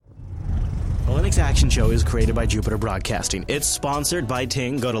Linux Action Show is created by Jupiter Broadcasting. It's sponsored by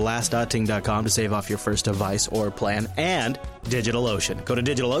Ting. Go to last.ting.com to save off your first device or plan. And DigitalOcean. Go to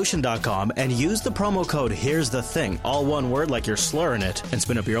DigitalOcean.com and use the promo code Here's the Thing, all one word like you're slurring it, and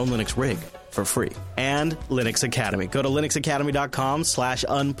spin up your own Linux rig for free. And Linux Academy. Go to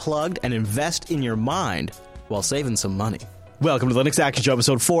linuxacademy.com/unplugged and invest in your mind while saving some money. Welcome to the Linux Action Show,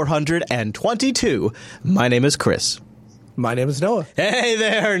 episode 422. My name is Chris. My name is Noah. Hey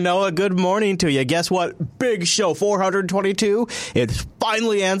there, Noah. Good morning to you. Guess what? Big show, 422. It's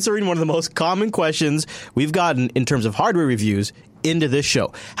finally answering one of the most common questions we've gotten in terms of hardware reviews into this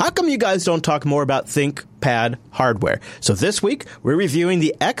show. How come you guys don't talk more about ThinkPad hardware? So this week, we're reviewing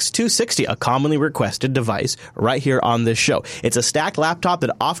the X260, a commonly requested device right here on this show. It's a stacked laptop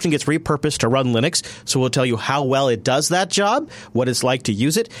that often gets repurposed to run Linux, so we'll tell you how well it does that job, what it's like to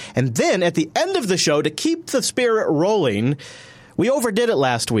use it, and then at the end of the show, to keep the spirit rolling, we overdid it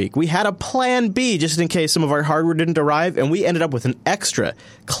last week. We had a plan B just in case some of our hardware didn't arrive, and we ended up with an extra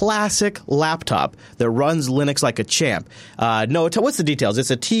classic laptop that runs Linux like a champ. No, what's the details?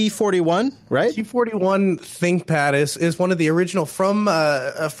 It's a T41, right? T41 ThinkPad is one of the original from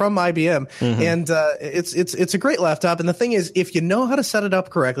IBM, and it's a great laptop. And the thing is, if you know how to set it up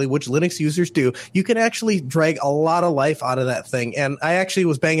correctly, which Linux users do, you can actually drag a lot of life out of that thing. And I actually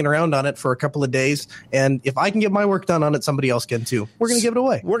was banging around on it for a couple of days, and if I can get my work done on it, somebody else can too. We're going to give it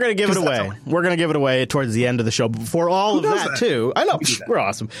away. We're going to give it away. We're going to give it away towards the end of the show. Before all of that, too. I know. We're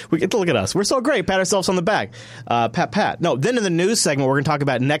awesome. We get to look at us. We're so great. Pat ourselves on the back. Pat. No, then in the news segment, we're going to talk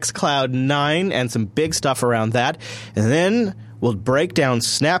about Nextcloud 9 and some big stuff around that. And then we'll break down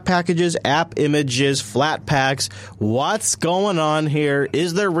snap packages, app images, Flatpaks. What's going on here?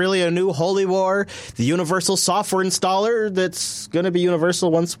 Is there really a new holy war? The universal software installer that's going to be universal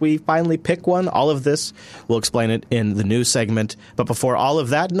once we finally pick one? All of this, we'll explain it in the news segment. But before all of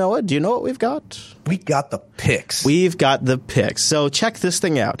that, Noah, do you know what we've got? We got the picks. We've got the picks. So check this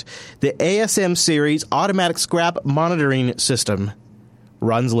thing out. The ASM series automatic scrap monitoring system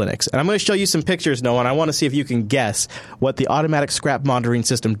runs Linux. And I'm going to show you some pictures, Noah, and I want to see if you can guess what the automatic scrap monitoring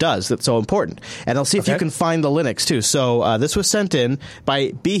system does that's so important. And I'll see if you can find the Linux, too. So this was sent in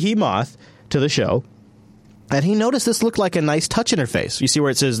by Behemoth to the show, and he noticed this looked like a nice touch interface. You see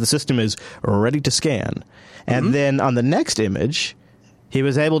where it says the system is ready to scan. And then on the next image, he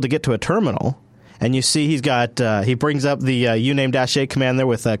was able to get to a terminal, and you see he's got he brings up the uname-a command there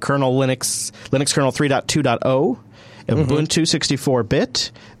with kernel Linux kernel 3.2.0. Ubuntu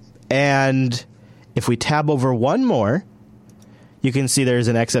 64-bit, and if we tab over one more, you can see there's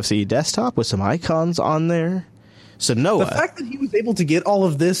an XFCE desktop with some icons on there. So Noah, the fact that he was able to get all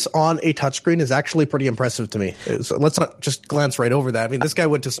of this on a touchscreen is actually pretty impressive to me. So let's not just glance right over that. I mean, this guy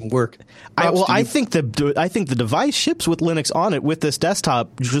went to some work. I think the device ships with Linux on it with this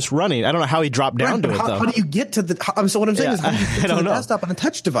desktop just running. I don't know how he dropped down to it, though. How do you get to the? So what I'm saying is, how do you get to the desktop on a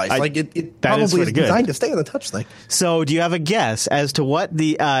touch device? It probably is designed to stay on the touch thing. So do you have a guess as to what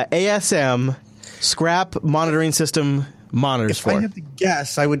the ASM scrap monitoring system monitors for? If I had to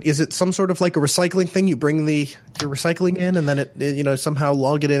guess, is it some sort of like a recycling thing? You bring the recycling in, and then it somehow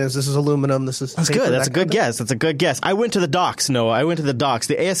log it in as this is aluminum. That's good. That's a good guess. That's a good guess. I went to the docks, Noah. I went to the docks.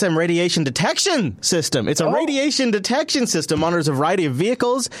 The ASM radiation detection system. It's a radiation detection system. Monitors a variety of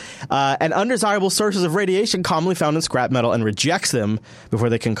vehicles and undesirable sources of radiation commonly found in scrap metal and rejects them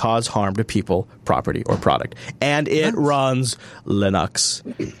before they can cause harm to people, property, or product. And it runs Linux.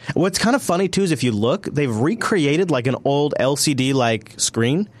 What's kind of funny, too, is if you look, they've recreated like an old LCD-like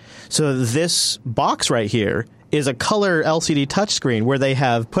screen. So this box right here is a color LCD touchscreen where they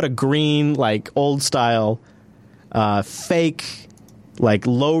have put a green, like old-style, fake, like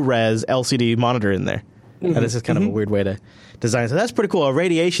low-res LCD monitor in there. And this is kind of a weird way to design it. So that's pretty cool. A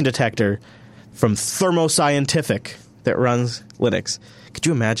radiation detector from Thermo Scientific that runs Linux. Could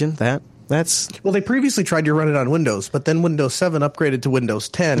you imagine that? Well, they previously tried to run it on Windows, but then Windows 7 upgraded to Windows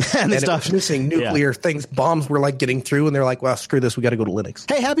 10, and it was missing nuclear things. Bombs were like getting through, and they're like, well, screw this, we got to go to Linux.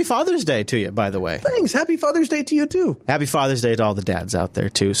 Hey, happy Father's Day to you, by the way. Thanks. Happy Father's Day to you, too. Happy Father's Day to all the dads out there,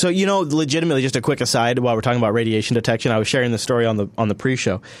 too. So, legitimately, just a quick aside while we're talking about radiation detection, I was sharing the story on the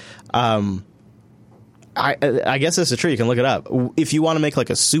pre-show. I guess this is true. You can look it up. If you want to make like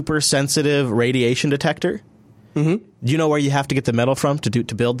a super sensitive radiation detector, do you know where you have to get the metal from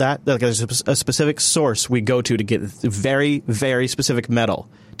to build that? Like there's a specific source we go to get very, very specific metal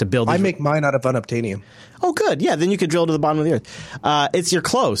to build. I make mine out of unobtainium. Oh, good. Yeah, then you could drill to the bottom of the earth. You're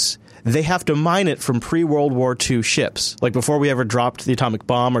close. They have to mine it from pre-World War II ships. Like before we ever dropped the atomic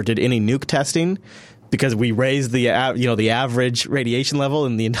bomb or did any nuke testing, because we raise the average radiation level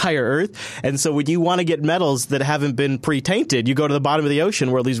in the entire Earth. And so when you want to get metals that haven't been pre-tainted, you go to the bottom of the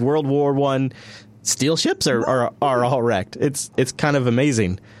ocean where these World War I steel ships are all wrecked. It's kind of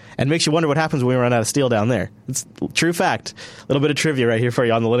amazing. And makes you wonder what happens when we run out of steel down there. It's true fact. A little bit of trivia right here for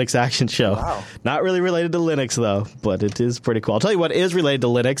you on the Linux Action Show. Wow. Not really related to Linux, though, but it is pretty cool. I'll tell you what is related to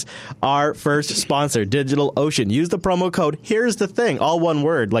Linux. Our first sponsor, DigitalOcean. Use the promo code, here's the thing, all one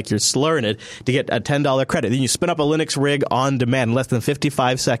word, like you're slurring it, to get a $10 credit. Then you spin up a Linux rig on demand in less than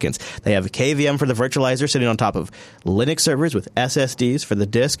 55 seconds. They have a KVM for the virtualizer sitting on top of Linux servers with SSDs for the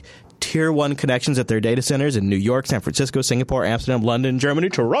disk, Tier 1 connections at their data centers in New York, San Francisco, Singapore, Amsterdam, London, Germany,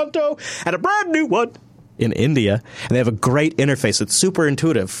 Toronto, and a brand new one in India. And they have a great interface that's super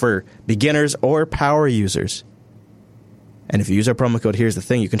intuitive for beginners or power users. And if you use our promo code, here's the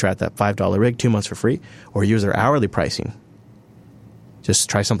thing, you can try out that $5 rig 2 months for free, or use their hourly pricing. Just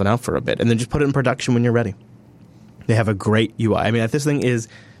try something out for a bit, and then just put it in production when you're ready. They have a great UI. I mean, this thing is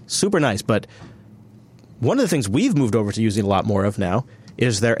super nice, but one of the things we've moved over to using a lot more of now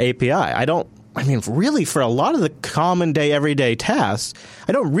is their API. Really, for a lot of the common day, everyday tasks,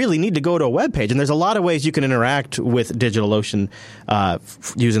 I don't really need to go to a web page. And there's a lot of ways you can interact with DigitalOcean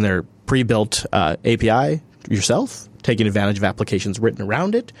using their pre-built API yourself, taking advantage of applications written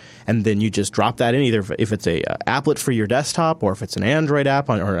around it, and then you just drop that in, either if it's a applet for your desktop, or if it's an Android app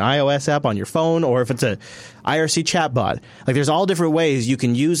or an iOS app on your phone, or if it's a IRC chatbot. Like, there's all different ways you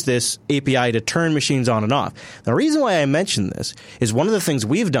can use this API to turn machines on and off. The reason why I mention this is one of the things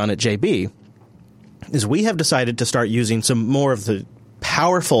we've done at JB is we have decided to start using some more of the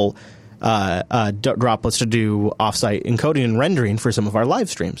powerful droplets to do offsite encoding and rendering for some of our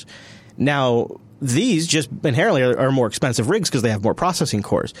live streams. Now, these just inherently are more expensive rigs because they have more processing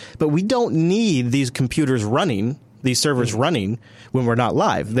cores. But we don't need these computers running, these servers running when we're not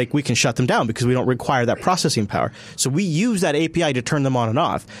live. Like, we can shut them down because we don't require that processing power. So we use that API to turn them on and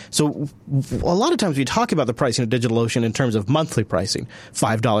off. So a lot of times we talk about the pricing of DigitalOcean in terms of monthly pricing,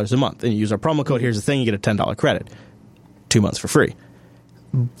 $5 a month. And you use our promo code, here's the thing, you get a $10 credit, 2 months for free.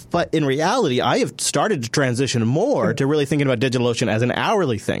 But in reality, I have started to transition more to really thinking about DigitalOcean as an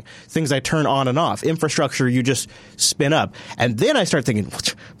hourly thing. Things I turn on and off. Infrastructure you just spin up. And then I start thinking,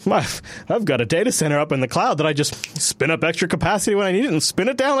 I've got a data center up in the cloud that I just spin up extra capacity when I need it and spin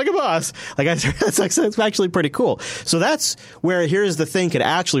it down like a boss. It's actually pretty cool. So that's where here's the thing could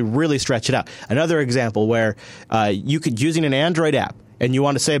actually really stretch it out. Another example where you could, using an Android app, and you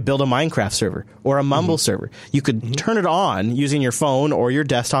want to, say, build a Minecraft server or a Mumble server, you could turn it on using your phone or your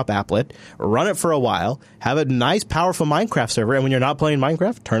desktop applet, run it for a while, have a nice, powerful Minecraft server, and when you're not playing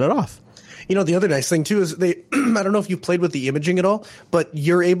Minecraft, turn it off. You know, the other nice thing, too, is I don't know if you've played with the imaging at all, but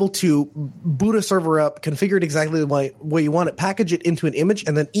you're able to boot a server up, configure it exactly the way you want it, package it into an image,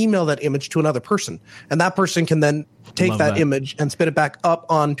 and then email that image to another person. And that person can then take that image and spit it back up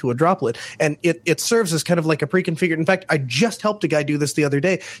onto a droplet. And it serves as kind of like a pre-configured. In fact, I just helped a guy do this the other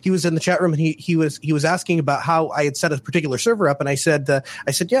day. He was in the chat room, and he was asking about how I had set a particular server up. And I said,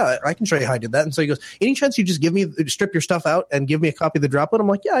 yeah, I can show you how I did that. And so he goes, any chance you just strip your stuff out and give me a copy of the droplet? I'm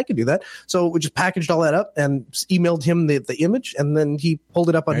like, yeah, I can do that. So we just packaged all that up and emailed him the image, and then he pulled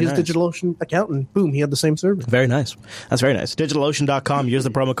it up on his DigitalOcean account, and boom, he had the same server. Very nice. That's very nice. DigitalOcean.com. Use the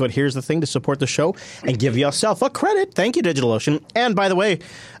promo code, here's the thing, to support the show and give yourself a credit. Thank you, DigitalOcean. And by the way,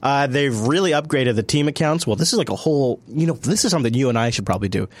 they've really upgraded the team accounts. Well, this is like a whole, this is something you and I should probably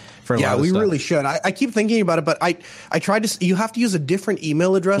do for a lot of we stuff. Really should. I keep thinking about it, but I tried to, you have to use a different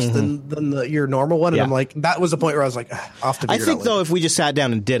email address than your normal one. And I'm like, that was the point where I was like, off to figure it out later. Though, if we just sat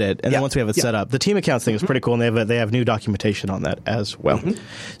down and did it, and then once we have it set up, the team accounts thing is pretty cool, and they have new documentation on that as well.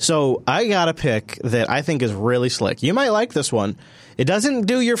 So I got a pick that I think is really slick. You might like this one. It doesn't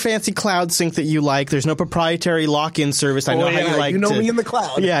do your fancy cloud sync that you like. There's no proprietary lock-in service. I know how you like. You know me in the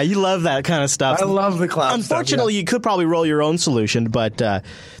cloud. Yeah, you love that kind of stuff. I love the cloud. Unfortunately, you could probably roll your own solution, but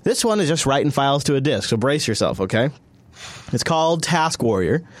this one is just writing files to a disk. So brace yourself, okay? It's called Task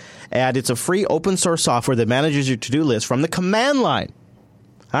Warrior, and it's a free open source software that manages your to-do list from the command line.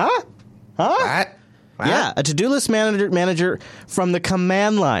 Huh? What? Yeah, a to-do list manager from the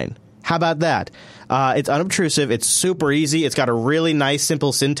command line. How about that? It's unobtrusive. It's super easy. It's got a really nice,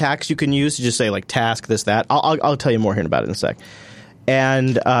 simple syntax you can use to just say, like, task, this, that. I'll tell you more here about it in a sec.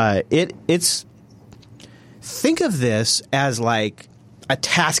 And it's think of this as like a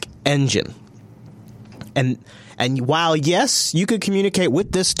task engine. And while, yes, you could communicate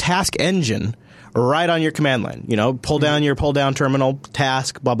with this task engine right on your command line, pull down your pull-down terminal,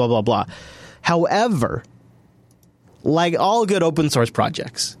 task, blah, blah, blah, blah. However, like all good open source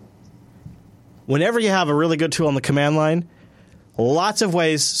projects, whenever you have a really good tool on the command line, lots of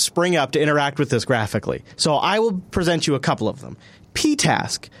ways spring up to interact with this graphically. So I will present you a couple of them.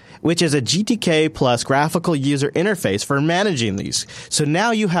 PTask, which is a GTK plus graphical user interface for managing these. So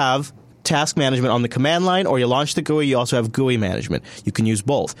now you have task management on the command line, or you launch the GUI, you also have GUI management. You can use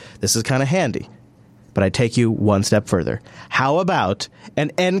both. This is kind of handy. But I take you one step further. How about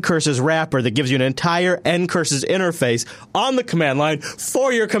an ncurses wrapper that gives you an entire ncurses interface on the command line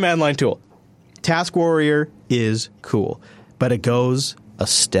for your command line tool? Task Warrior is cool, but it goes a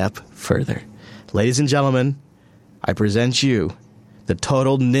step further. Ladies and gentlemen, I present you the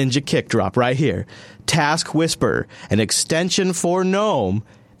total ninja kick drop right here. Task Whisper, an extension for GNOME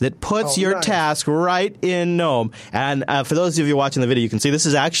that puts your task right in GNOME. And for those of you watching the video, you can see this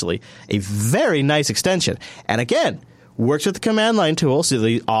is actually a very nice extension. And again, works with the command line tool, so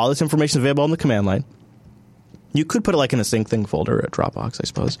all this information is available on the command line. You could put it like in a sync thing folder or a Dropbox, I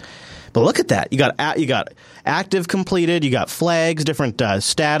suppose. But look at that. You got active completed, you got flags, different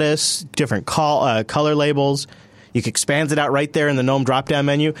status, different color labels. You can expand it out right there in the GNOME drop-down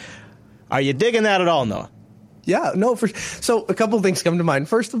menu. Are you digging that at all, Noah? Yeah, no. So a couple of things come to mind.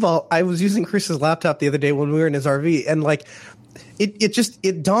 First of all, I was using Chris's laptop the other day when we were in his RV, and like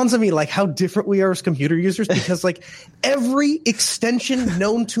it dawns on me like how different we are as computer users, because like every extension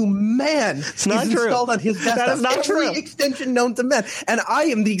known to man is installed on his desktop. That is not true. Every extension known to man, and I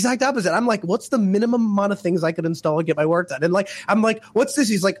am the exact opposite. I'm like, what's the minimum amount of things I could install and get my work done? And like, I'm like, what's this?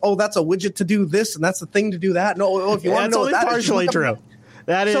 He's like, oh, that's a widget to do this, and that's the thing to do that. No, if you want to know, that's only partially true.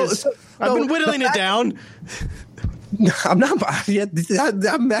 That is. I've been whittling it down. I'm not.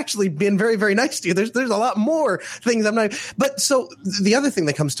 I'm actually being very, very nice to you. There's a lot more things I'm not. But so the other thing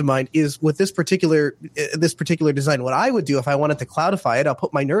that comes to mind is with this particular design. What I would do if I wanted to cloudify it, I'll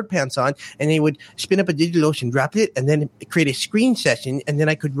put my nerd pants on, and they would spin up a DigitalOcean, drop it, and then create a screen session, and then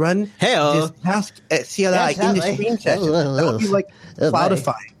I could run this task at CLI in the screen session. That would be like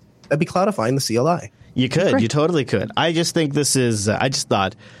cloudifying. That'd be cloudifying the CLI. You could. You totally could. I just think this is. I just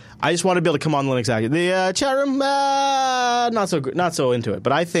want to be able to come on Linux. The chat room, not so into it.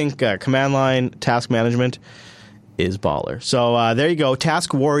 But I think command line task management is baller. So there you go.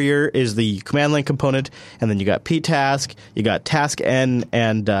 Task Warrior is the command line component, and then you got PTask, you got Task N,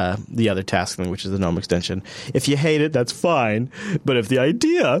 and the other task thing, which is the GNOME extension. If you hate it, that's fine. But if the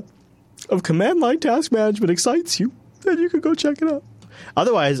idea of command line task management excites you, then you can go check it out.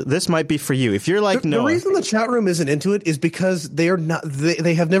 Otherwise, this might be for you. If you're like Noah. The reason the chat room isn't into it is because they are not.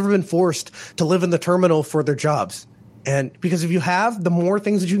 They have never been forced to live in the terminal for their jobs. And because if you have, the more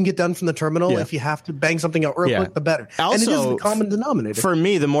things that you can get done from the terminal, if you have to bang something out real quick, the better. Also, and it is the common denominator. For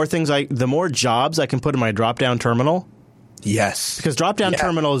me, the more jobs I can put in my drop-down terminal. Yes. Because drop-down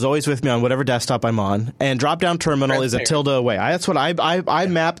terminal is always with me on whatever desktop I'm on. And drop-down terminal is a tilde away. That's what I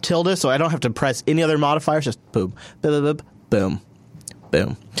map tilde, so I don't have to press any other modifiers. Just boom, boom, boom, boom.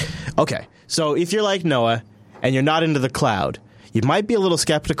 Boom. Okay, so if you're like Noah and you're not into the cloud, you might be a little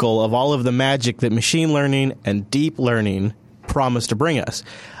skeptical of all of the magic that machine learning and deep learning promise to bring us.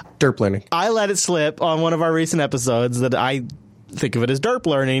 Derp learning. I let it slip on one of our recent episodes that I think of it as derp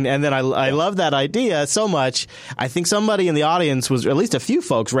learning, and then I love that idea so much. I think somebody in the audience was, or at least a few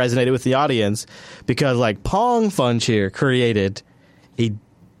folks resonated with the audience, because like Pong Funch here created a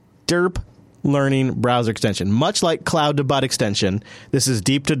derp learning browser extension, much like Cloud to Butt extension. This is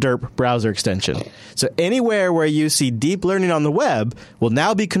Deep to Derp browser extension. So anywhere where you see deep learning on the web will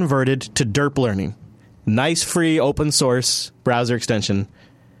now be converted to derp learning. Nice free open source browser extension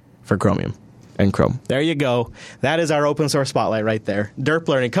for Chromium and Chrome. There you go. That is our open source spotlight right there. Derp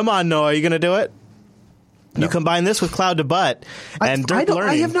learning. Come on, Noah, are you going to do it? No. You combine this with Cloud to Butt and derp learning.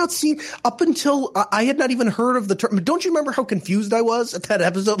 I have not seen, up until I had not even heard of the term. Don't you remember how confused I was at that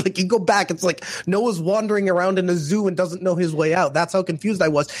episode? Like, you go back, it's like Noah's wandering around in a zoo and doesn't know his way out. That's how confused I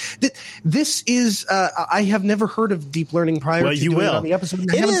was. This is, I have never heard of deep learning prior to doing it on the episode.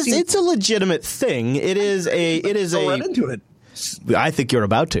 It's a legitimate thing. It is run into it. I think you're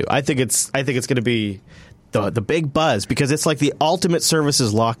about to. I think it's going to be the big buzz, because it's like the ultimate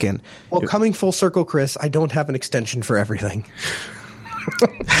services lock-in. Well, coming full circle, Chris, I don't have an extension for everything.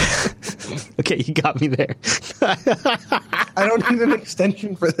 Okay, you got me there. I don't need an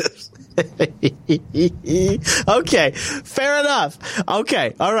extension for this. Okay, fair enough.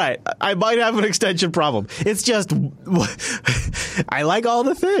 Okay, all right. I might have an extension problem. It's just I like all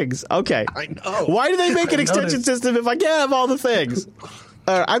the things. Okay. I know. Why do they make an extension system if I can't have all the things?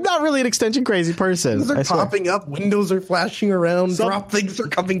 I'm not really an extension crazy person. Things are popping up. Windows are flashing around. Drop things are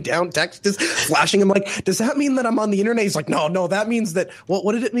coming down. Text is flashing. I'm like, does that mean that I'm on the internet? He's like, no, that means that.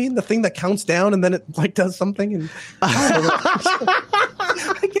 What did it mean? The thing that counts down and then it like does something. And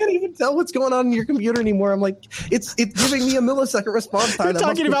I can't even tell what's going on in your computer anymore. I'm like, it's giving me a millisecond response time. You're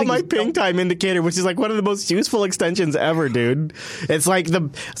talking about my ping time indicator, which is like one of the most useful extensions ever, dude. It's like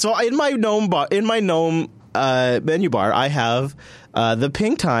so in my GNOME menu bar, I have the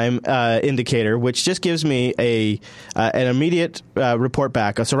ping time indicator, which just gives me an immediate report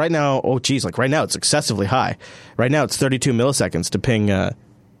back. So right now, right now it's excessively high. Right now it's 32 milliseconds to ping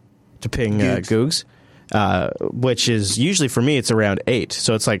Googs. Which is usually for me, it's around 8.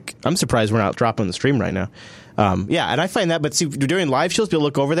 So it's like, I'm surprised we're not dropping the stream right now. And I find that, but see, during live shows, people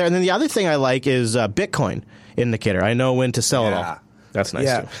look over there. And then the other thing I like is Bitcoin indicator. I know when to sell it all. That's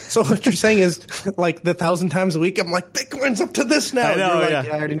nice too. So what you're saying is, like, the 1,000 times a week, I'm like, Bitcoin's up to this now. I know, like, yeah. I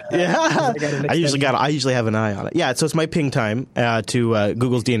already know that. I usually have an eye on it. Yeah, so it's my ping time to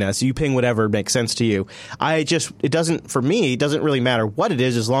Google's DNS. You ping whatever makes sense to you. It doesn't really matter what it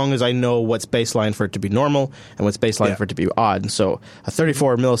is, as long as I know what's baseline for it to be normal and what's baseline for it to be odd. And so a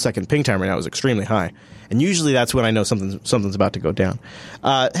 34 millisecond ping time right now is extremely high. And usually that's when I know something's about to go down.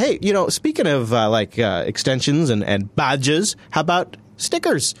 Hey, speaking of extensions and badges, how about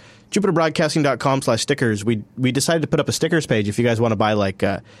stickers? JupiterBroadcasting.com/stickers. We decided to put up a stickers page if you guys want to buy like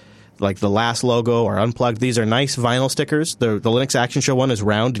the last logo or Unplugged. These are nice vinyl stickers. The Linux Action Show one is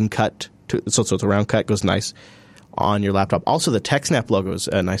round and cut, so it's a round cut, goes nice on your laptop. Also, the TechSnap logo is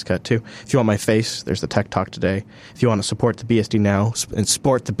a nice cut too. If you want my face, there's the Tech Talk Today. If you want to support the BSD Now and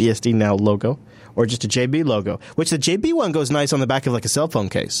sport the BSD Now logo, or just a JB logo, which the JB one goes nice on the back of like a cell phone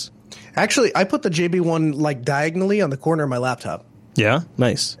case. Actually, I put the JB one like diagonally on the corner of my laptop. Yeah,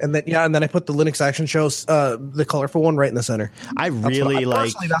 nice. And then I put the Linux Action Shows, the colorful one, right in the center. Personally,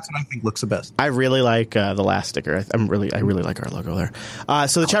 that's what I think looks the best. I really like the last sticker. I really like our logo there.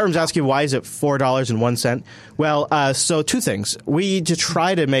 So the chat room's asking, why is it $4.01? Well, so two things. To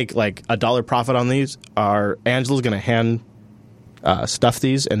try to make like $1 profit on these, Angela's going to hand stuff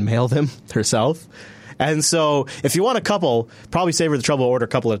these and mail them herself. And so if you want a couple, probably save her the trouble, order a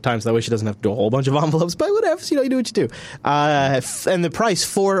couple at a time, so that way she doesn't have to do a whole bunch of envelopes. But whatever, you do what you do. And the price,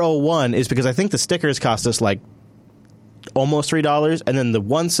 $4.01, is because I think the stickers cost us like almost $3, and then the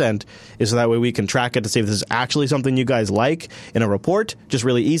 1 cent is so that way we can track it to see if this is actually something you guys like in a report, just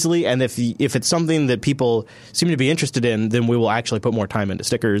really easily. And if it's something that people seem to be interested in, then we will actually put more time into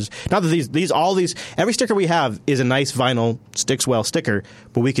stickers. Not that every sticker we have is a nice vinyl sticks well sticker,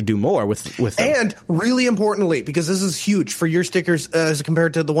 but we could do more with them. And really importantly, because this is huge for your stickers as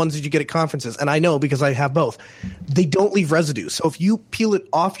compared to the ones that you get at conferences, and I know because I have both, they don't leave residue. So if you peel it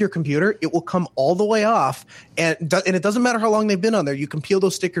off your computer, it will come all the way off, and it doesn't matter how long they've been on there. You can peel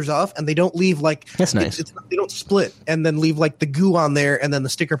those stickers off, and they don't leave like that's nice. They don't split and then leave like the goo on there, and then the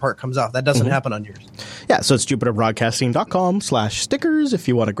sticker part comes off. That doesn't happen on yours. Yeah, so it's JupiterBroadcasting.com/stickers if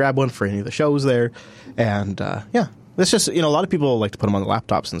you want to grab one for any of the shows there, and that's just a lot of people like to put them on the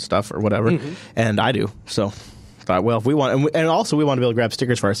laptops and stuff or whatever, and I do so. Thought, well, if we want, and also we want to be able to grab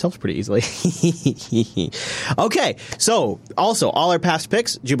stickers for ourselves pretty easily. Okay, so also all our past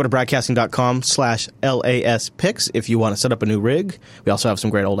picks, JupiterBroadcasting.com/LAS picks. If you want to set up a new rig, we also have some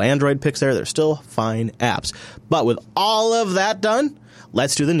great old Android picks there. They're still fine apps. But with all of that done,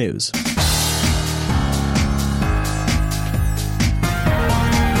 let's do the news.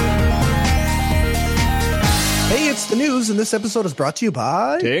 Hey, it's the news, and this episode is brought to you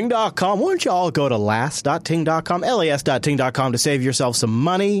by Ting.com. Why don't you all go to last.ting.com, las.ting.com to save yourself some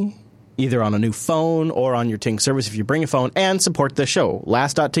money, either on a new phone or on your Ting service if you bring a phone, and support the show.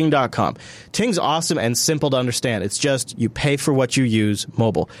 Last.ting.com. Ting's awesome and simple to understand. It's just you pay for what you use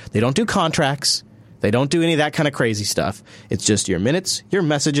mobile. They don't do contracts. They don't do any of that kind of crazy stuff. It's just your minutes, your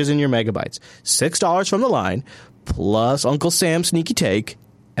messages, and your megabytes. $6 from the line, plus Uncle Sam's sneaky take,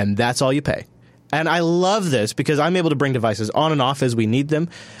 and that's all you pay. And I love this because I'm able to bring devices on and off as we need them.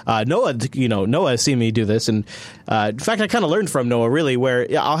 Noah has seen me do this. And in fact, I kind of learned from Noah, really, where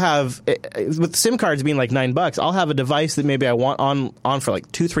I'll have, with SIM cards being like $9, I'll have a device that maybe I want on for like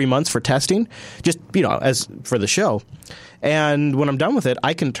 2-3 months for testing, just, as for the show. And when I'm done with it,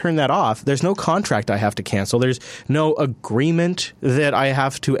 I can turn that off. There's no contract I have to cancel. There's no agreement that I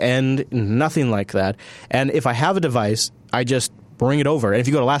have to end, nothing like that. And if I have a device, I just bring it over. And if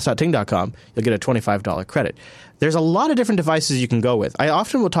you go to last.ting.com, you'll get a $25 credit. There's a lot of different devices you can go with. I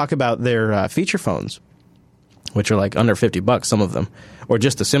often will talk about their feature phones, which are like under $50, some of them, or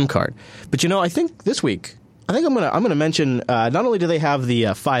just the SIM card. But I think this week, I'm gonna mention not only do they have the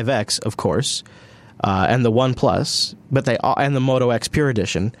 5X, of course, and the OnePlus, but and the Moto X Pure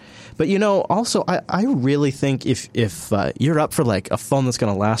Edition. But also I really think if you're up for like a phone that's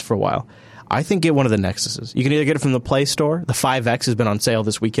going to last for a while, I think get one of the Nexuses. You can either get it from the Play Store. The 5X has been on sale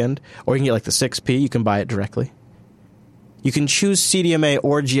this weekend, or you can get like the 6P. You can buy it directly. You can choose CDMA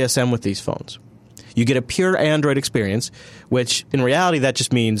or GSM with these phones. You get a pure Android experience, which in reality that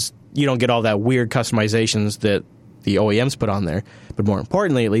just means you don't get all that weird customizations that the OEMs put on there. But more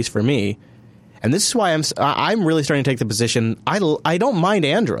importantly, at least for me, and this is why I'm really starting to take the position, I don't mind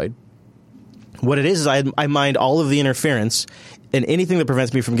Android. What it is I mind all of the interference and anything that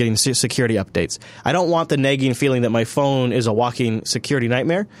prevents me from getting security updates. I don't want the nagging feeling that my phone is a walking security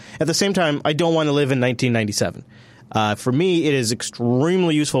nightmare. At the same time, I don't want to live in 1997. For me, it is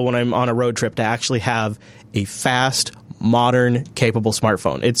extremely useful when I'm on a road trip to actually have a fast, modern, capable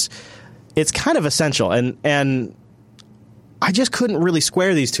smartphone. It's kind of essential, and I just couldn't really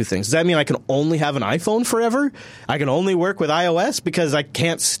square these two things. Does that mean I can only have an iPhone forever? I can only work with iOS because I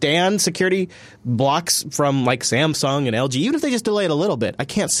can't stand security blocks from like Samsung and LG, even if they just delay it a little bit. I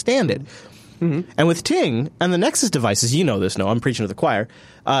can't stand it. Mm-hmm. And with Ting and the Nexus devices, you know this, no, I'm preaching to the choir,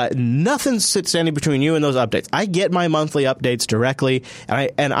 nothing sits standing between you and those updates. I get my monthly updates directly,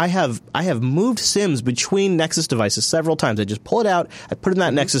 and I have moved SIMs between Nexus devices several times. I just pull it out, I put it in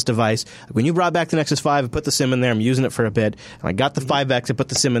that Nexus device. When you brought back the Nexus 5, I put the SIM in there, I'm using it for a bit. And I got the 5X, I put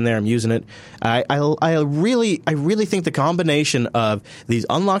the SIM in there, I'm using it. I really think the combination of these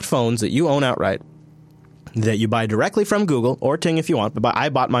unlocked phones that you own outright, that you buy directly from Google, or Ting if you want, but I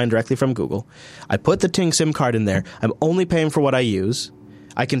bought mine directly from Google. I put the Ting SIM card in there. I'm only paying for what I use.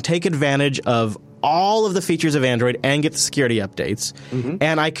 I can take advantage of all of the features of Android and get the security updates. Mm-hmm.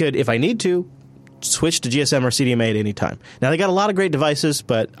 And I could, if I need to, switch to GSM or CDMA at any time. Now, they got a lot of great devices,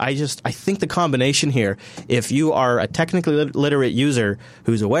 but I think the combination here, if you are a technically literate user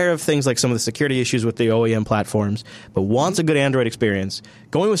who's aware of things like some of the security issues with the OEM platforms, but wants a good Android experience,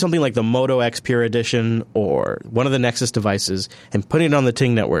 going with something like the Moto X Pure Edition or one of the Nexus devices and putting it on the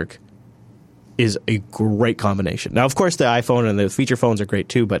Ting network is a great combination. Now, of course, the iPhone and the feature phones are great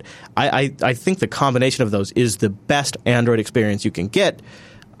too, but I think the combination of those is the best Android experience you can get,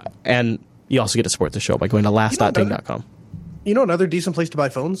 and you also get to support the show by going to last.ting.com. You know another decent place to buy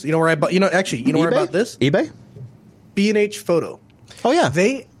phones? You know where I bought? You know where I bought this? eBay? B&H Photo. Oh yeah,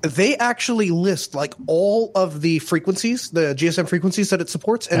 they actually list like all of the frequencies, the GSM frequencies that it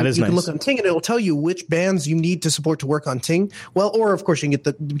supports, and you can look on Ting, and it'll tell you which bands you need to support to work on Ting. Well, or of course you can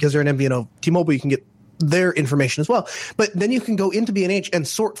get because they're an MVNO T-Mobile, you can get their information as well. But then you can go into B&H and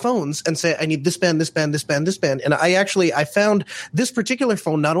sort phones and say, I need this band, this band, this band, this band. And I found this particular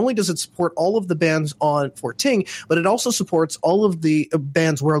phone, not only does it support all of the bands for Ting, but it also supports all of the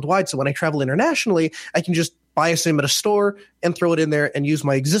bands worldwide. So when I travel internationally, I can just buy a SIM at a store and throw it in there and use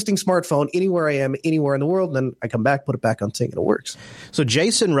my existing smartphone anywhere I am, anywhere in the world. And then I come back, put it back on Ting, and it works. So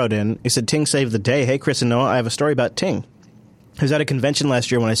Jason wrote in, he said, Ting saved the day. Hey, Chris and Noah, I have a story about Ting. I was at a convention last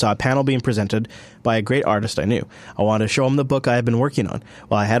year when I saw a panel being presented by a great artist I knew. I wanted to show him the book I had been working on.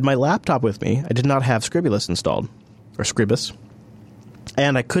 While I had my laptop with me, I did not have Scribulus installed, or Scribus,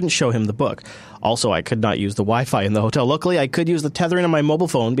 and I couldn't show him the book. Also, I could not use the Wi-Fi in the hotel. Luckily, I could use the tethering on my mobile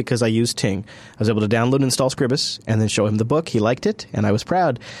phone because I used Ting. I was able to download and install Scribus and then show him the book. He liked it, and I was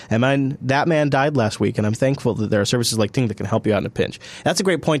proud. And that man died last week, and I'm thankful that there are services like Ting that can help you out in a pinch. That's a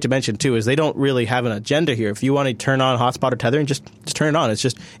great point to mention, too, is they don't really have an agenda here. If you want to turn on hotspot or tethering, just turn it on. It's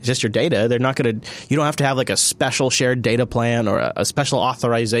just your data. They're not going to – you don't have to have like a special shared data plan or a special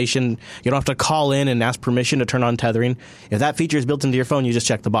authorization. You don't have to call in and ask permission to turn on tethering. If that feature is built into your phone, you just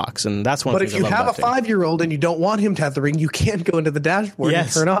check the box, and that's one of the things I love about Ting. But if you have a 5-year-old and you don't want him tethering, you can go into the dashboard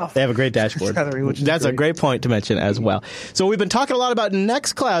and turn off. They have a great dashboard. That's a great point to mention as well. So we've been talking a lot about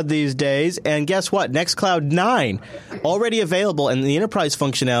Nextcloud these days, and guess what? Nextcloud 9 already available, and the enterprise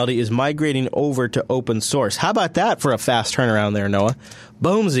functionality is migrating over to open source. How about that for a fast turnaround there, Noah?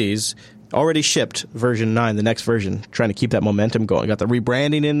 Boomsies. Already shipped version 9, the next version. Trying to keep that momentum going. Got the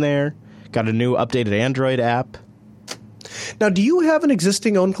rebranding in there. Got a new updated Android app. Now, do you have an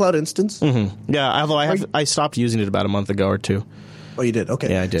existing OwnCloud instance? Mm-hmm. Yeah, although I stopped using it about a month ago or two. Oh, you did?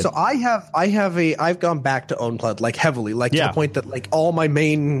 Okay. Yeah, I did. So I've gone back to OwnCloud like heavily, like to the point that like all my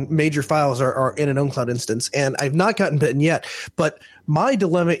major files are in an OwnCloud instance, and I've not gotten bitten yet. But my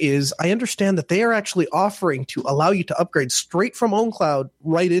dilemma is I understand that they are actually offering to allow you to upgrade straight from OwnCloud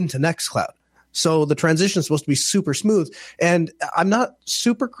right into Nextcloud. So the transition is supposed to be super smooth. And I'm not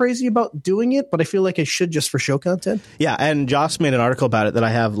super crazy about doing it, but I feel like I should just for show content. Yeah, and Joss made an article about it that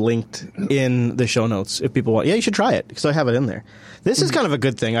I have linked in the show notes if people want. Yeah, you should try it because I have it in there. This is kind of a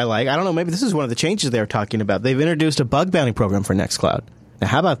good thing I like. I don't know, maybe this is one of the changes they were talking about. They've introduced a bug bounty program for Nextcloud. Now,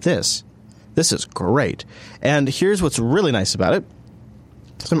 how about this? This is great. And here's what's really nice about it.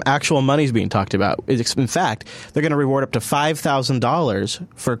 Some actual money's being talked about. In fact, they're going to reward up to $5,000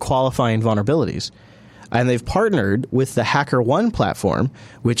 for qualifying vulnerabilities. And they've partnered with the HackerOne platform,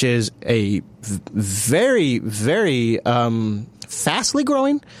 which is a very, very fastly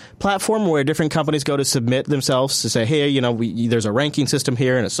growing platform where different companies go to submit themselves to say, hey, there's a ranking system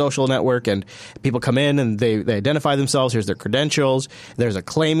here and a social network, and people come in and they identify themselves. Here's their credentials. There's a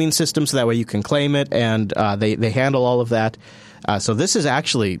claiming system, so that way you can claim it, and they handle all of that. So this is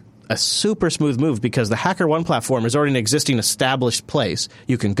actually a super smooth move because the HackerOne platform is already an existing established place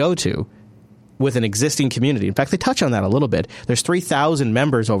you can go to with an existing community. In fact, they touch on that a little bit. There's 3,000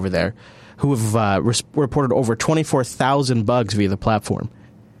 members over there who have reported over 24,000 bugs via the platform.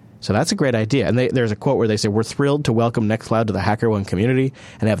 So that's a great idea. And there's a quote where they say, we're thrilled to welcome Nextcloud to the HackerOne community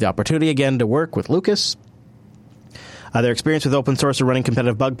and have the opportunity again to work with Lucas. Their experience with open source and running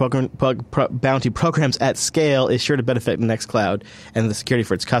competitive bug bounty programs at scale is sure to benefit Nextcloud and the security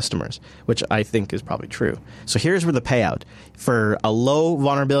for its customers, which I think is probably true. So here's where the payout. For a low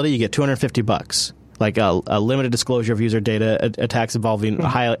vulnerability, you get $250. Like a limited disclosure of user data attacks involving a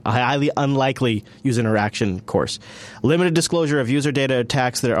highly unlikely user interaction course. Limited disclosure of user data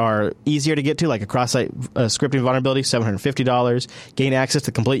attacks that are easier to get to, like a cross-site scripting vulnerability, $750. Gain access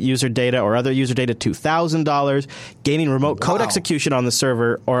to complete user data or other user data, $2,000. Gaining remote code execution on the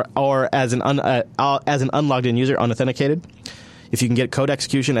server or as an unlogged in user, unauthenticated. If you can get code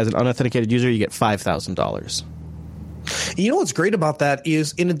execution as an unauthenticated user, you get $5,000. You know what's great about that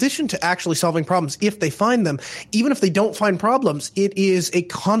is, in addition to actually solving problems, if they find them, even if they don't find problems, it is a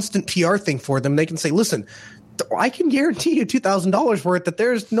constant PR thing for them. They can say, listen, I can guarantee you $2,000 worth that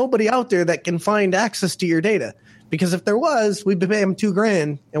there's nobody out there that can find access to your data. Because if there was, we'd be paying them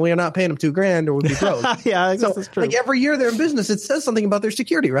 $2,000, and we are not paying them $2,000, or we'd be broke. Yeah, I guess that's true. Like every year they're in business, it says something about their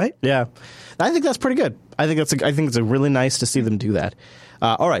security, right? Yeah, I think that's pretty good. I think it's really nice to see them do that.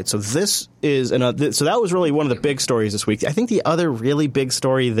 All right, so this is so that was really one of the big stories this week. I think the other really big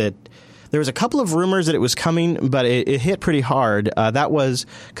story that there was a couple of rumors that it was coming, but it hit pretty hard. That was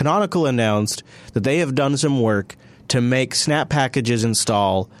Canonical announced that they have done some work to make snap packages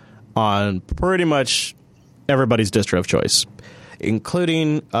install on pretty much everybody's distro of choice,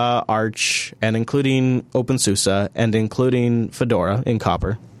 including Arch and including OpenSUSE and including Fedora in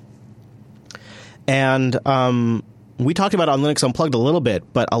Copper. And we talked about it on Linux Unplugged a little bit,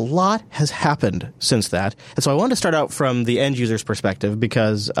 but a lot has happened since that. And so I wanted to start out from the end user's perspective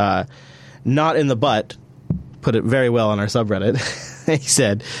because Not in the Butt put it very well on our subreddit. He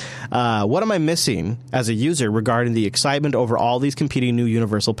said, what am I missing as a user regarding the excitement over all these competing new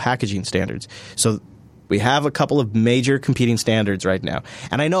universal packaging standards? So we have a couple of major competing standards right now.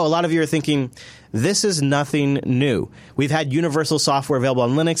 And I know a lot of you are thinking, this is nothing new. We've had universal software available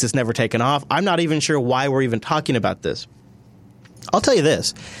on Linux. It's never taken off. I'm not even sure why we're even talking about this. I'll tell you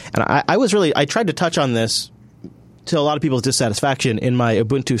this. And I tried to touch on this to a lot of people's dissatisfaction in my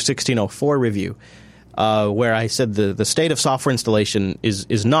Ubuntu 16.04 review, where I said the state of software installation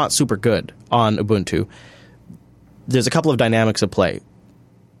is not super good on Ubuntu. There's a couple of dynamics at play.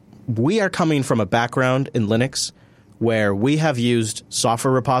 We are coming from a background in Linux where we have used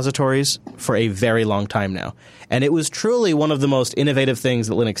software repositories for a very long time now. And it was truly one of the most innovative things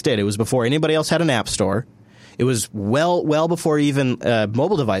that Linux did. It was before anybody else had an app store. It was well before even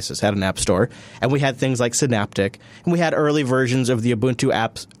mobile devices had an app store. And we had things like Synaptic. And we had early versions of the Ubuntu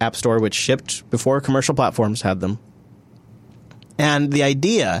app store, which shipped before commercial platforms had them. And the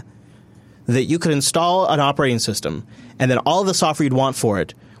idea that you could install an operating system and then all of the software you'd want for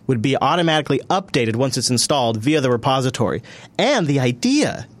it would be automatically updated once it's installed via the repository. And the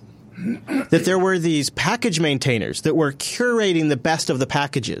idea that there were these package maintainers that were curating the best of the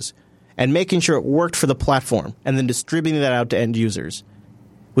packages and making sure it worked for the platform and then distributing that out to end users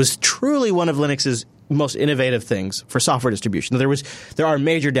was truly one of Linux's most innovative things for software distribution. There are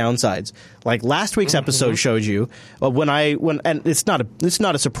major downsides. Like last week's episode showed you and it's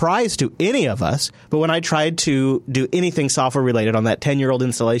not a surprise to any of us, but when I tried to do anything software related on that 10-year-old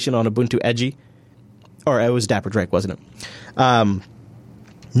installation on Ubuntu Edgy, or it was Dapper Drake, wasn't it?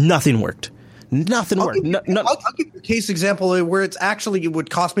 Nothing worked. Nothing worked. I'll give you a case example where it would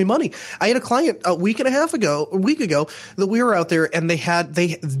cost me money. I had a client a week ago that we were out there, and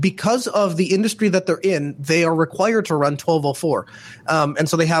they because of the industry that they're in, they are required to run 1204, and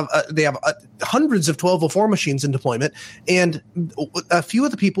so they have hundreds of 1204 machines in deployment, and a few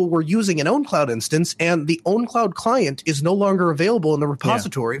of the people were using an OwnCloud instance, and the OwnCloud client is no longer available in the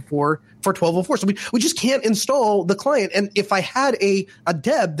repository for 1204. So we just can't install the client. And if I had a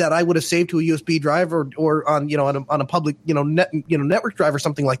deb that I would have saved to a USB drive or on a public network drive or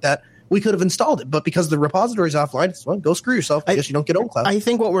something like that, we could have installed it. But because the repository is offline, it's, well, go screw yourself. I guess you don't get OwnCloud. I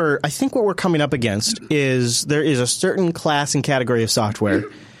think what we're coming up against is there is a certain class and category of software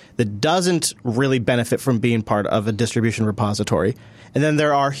that doesn't really benefit from being part of a distribution repository. And then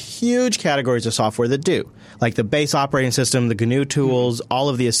there are huge categories of software that do, like the base operating system, the GNU tools, all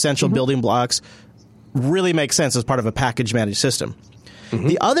of the essential building blocks really make sense as part of a package managed system.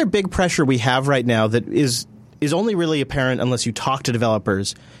 The other big pressure we have right now that is only really apparent unless you talk to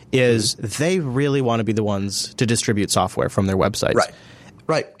developers is they really want to be the ones to distribute software from their websites.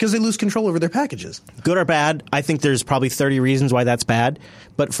 Right, because they lose control over their packages. Good or bad, I think there's probably 30 reasons why that's bad.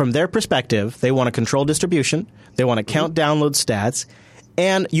 But from their perspective, they want to control distribution. They want to count download stats.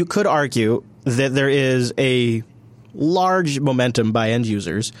 And you could argue that there is a large momentum by end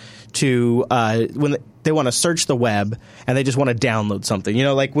users to when they want to search the web and they just want to download something. You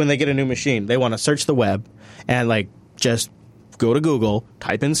know, like when they get a new machine, they want to search the web and like just go to Google,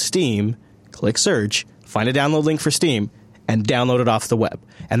 type in Steam, click search, find a download link for Steam, and download it off the web.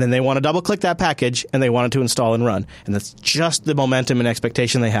 And then they want to double-click that package, and they want it to install and run. And that's just the momentum and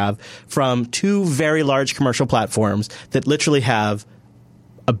expectation they have from two very large commercial platforms that literally have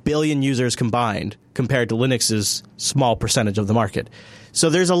 1 billion users combined compared to Linux's small percentage of the market. So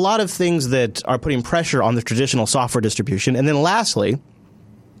there's a lot of things that are putting pressure on the traditional software distribution. And then lastly,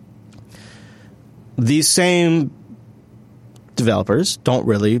 these same developers don't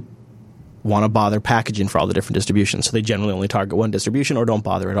really want to bother packaging for all the different distributions. So they generally only target one distribution or don't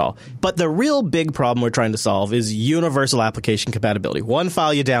bother at all. But the real big problem we're trying to solve is universal application compatibility. One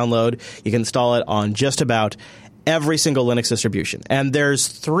file you download, you can install it on just about every single Linux distribution. And there's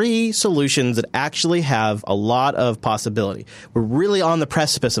 3 solutions that actually have a lot of possibility. We're really on the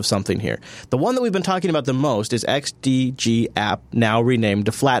precipice of something here. The one that we've been talking about the most is XDG App, now renamed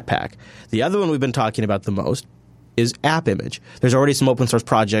to Flatpak. The other one we've been talking about the most is AppImage. There's already some open source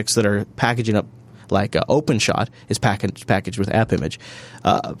projects that are packaging up, like OpenShot is packaged with AppImage.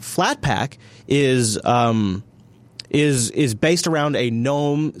 Flatpak is based around a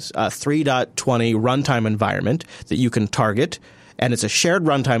GNOME 3.20 runtime environment that you can target, and it's a shared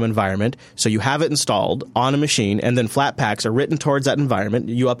runtime environment, so you have it installed on a machine, and then Flatpaks are written towards that environment.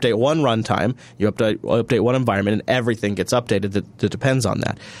 You update one runtime, you update one environment, and everything gets updated that depends on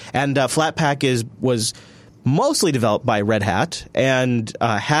that. And Flatpak was mostly developed by Red Hat and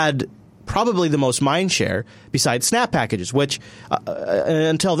had probably the most mind share besides Snap packages, which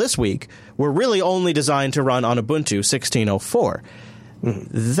until this week were really only designed to run on Ubuntu 16.04.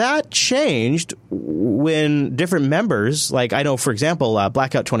 That changed when different members, like I know, for example,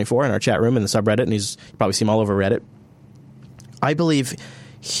 Blackout24 in our chat room in the subreddit, and you probably see him all over Reddit. I believe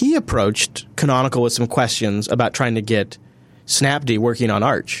he approached Canonical with some questions about trying to get Snapd working on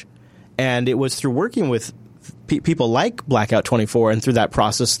Arch. And it was through working with people like Blackout24 and through that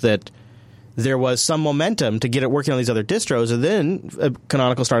process that there was some momentum to get it working on these other distros. And then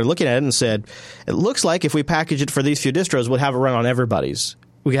Canonical started looking at it and said, it looks like if we package it for these few distros, we'll have it run on everybody's.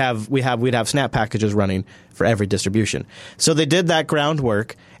 We'd have Snap packages running for every distribution. So they did that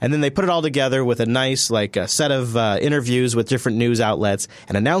groundwork, and then they put it all together with a nice set of interviews with different news outlets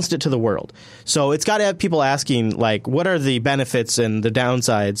and announced it to the world. So it's got to have people asking, like, what are the benefits and the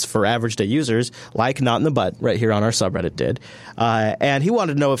downsides for average day users, like Not in the Butt right here on our subreddit did. And he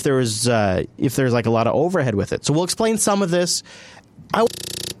wanted to know if there's like a lot of overhead with it. So we'll explain some of this. I will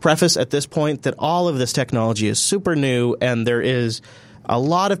preface at this point that all of this technology is super new, and there is a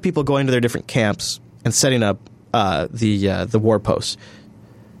lot of people going to their different camps and setting up the war posts.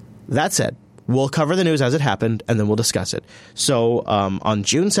 That said, we'll cover the news as it happened, and then we'll discuss it. So on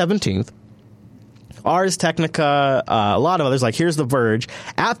June 17th, Ars Technica, a lot of others, like Here's the Verge,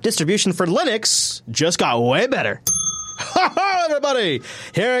 app distribution for Linux just got way better. Ha-ha, everybody!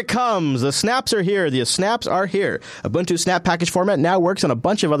 Here it comes. The snaps are here. The snaps are here. Ubuntu Snap package format now works on a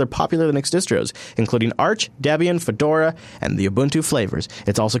bunch of other popular Linux distros, including Arch, Debian, Fedora, and the Ubuntu flavors.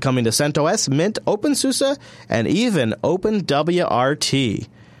 It's also coming to CentOS, Mint, OpenSUSE, and even OpenWRT.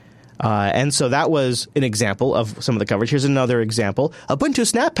 And so that was an example of some of the coverage. Here's another example. Ubuntu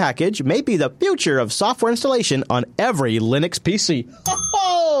Snap package may be the future of software installation on every Linux PC.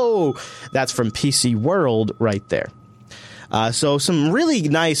 Oh, that's from PC World right there. So some really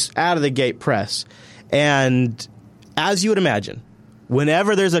nice out-of-the-gate press. And as you would imagine,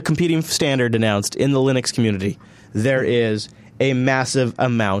 whenever there's a competing standard announced in the Linux community, there is a massive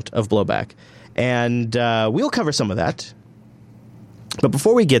amount of blowback. And we'll cover some of that. But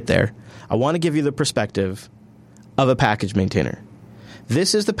before we get there, I want to give you the perspective of a package maintainer.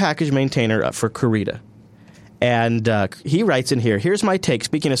 This is the package maintainer for Kurita. And he writes in here, here's my take,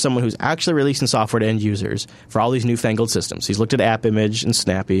 speaking as someone who's actually releasing software to end users for all these newfangled systems. He's looked at AppImage and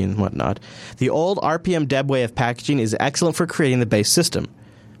Snappy and whatnot. The old RPM deb way of packaging is excellent for creating the base system.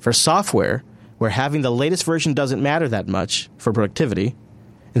 For software, where having the latest version doesn't matter that much for productivity,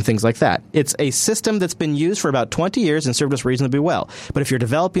 and things like that. It's a system that's been used for about 20 years and served us reasonably well. But if you're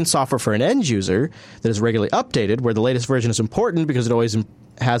developing software for an end user that is regularly updated, where the latest version is important because it always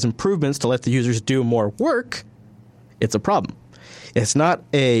has improvements to let the users do more work, it's a problem. It's not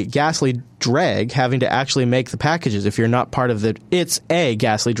a ghastly drag having to actually make the packages if you're not part of the... It's a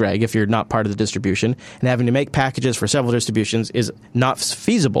ghastly drag if you're not part of the distribution, and having to make packages for several distributions is not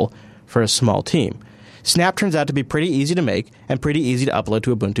feasible for a small team. Snap turns out to be pretty easy to make and pretty easy to upload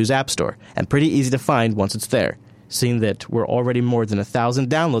to Ubuntu's App Store, and pretty easy to find once it's there. Seeing that we're already more than 1,000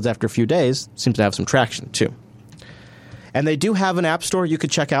 downloads after a few days seems to have some traction, too. And they do have an app store you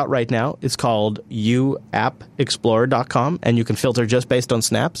could check out right now. It's called uappexplorer.com, and you can filter just based on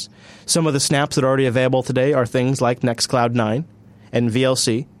snaps. Some of the snaps that are already available today are things like Nextcloud 9 and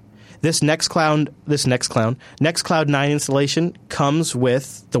VLC. This Nextcloud 9 installation comes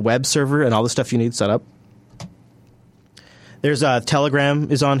with the web server and all the stuff you need set up. There's Telegram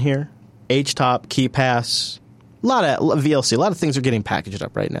is on here, HTOP, KeyPass, a lot of VLC. A lot of things are getting packaged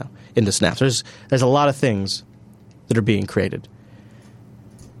up right now into snaps. There's a lot of things that are being created.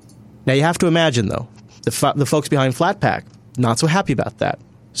 Now you have to imagine, though, the folks behind Flatpak not so happy about that.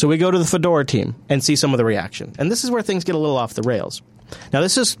 So we go to the Fedora team and see some of the reaction. And this is where things get a little off the rails. Now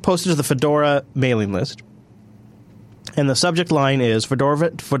this is posted to the Fedora mailing list. And the subject line is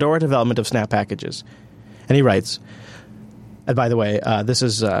Fedora development of snap packages. And he writes, and by the way, this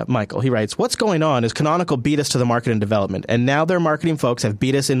is Michael. He writes, what's going on is Canonical beat us to the market and development, and now their marketing folks have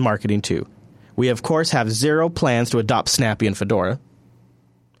beat us in marketing too. We, of course, have zero plans to adopt Snappy in Fedora.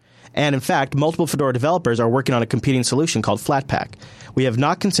 And, in fact, multiple Fedora developers are working on a competing solution called Flatpak. We have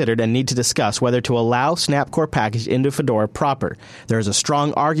not considered and need to discuss whether to allow Snap Core Package into Fedora proper. There is a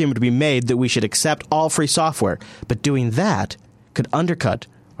strong argument to be made that we should accept all free software, but doing that could undercut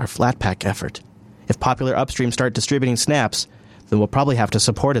our Flatpak effort. If popular upstreams start distributing snaps, then we'll probably have to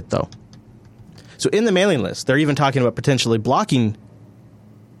support it, though. So in the mailing list, they're even talking about potentially blocking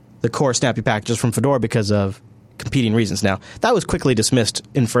the core Snappy packages from Fedora because of competing reasons. Now, that was quickly dismissed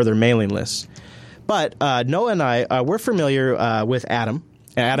in further mailing lists. But Noah and I, we're familiar with Adam.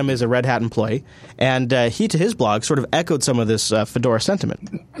 Adam is a Red Hat employee, and he, to his blog, sort of echoed some of this Fedora sentiment.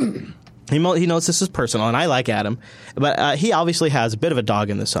 He knows this is personal, and I like Adam, but he obviously has a bit of a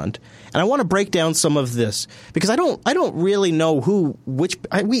dog in this hunt. And I want to break down some of this because I don't really know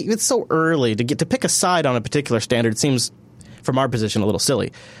it's so early to pick a side on a particular standard. It seems, from our position, a little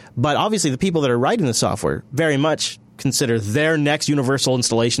silly. But obviously the people that are writing the software very much consider their next universal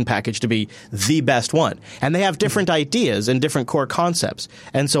installation package to be the best one. And they have different ideas and different core concepts.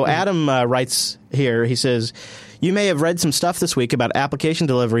 And so Adam writes here, he says, you may have read some stuff this week about application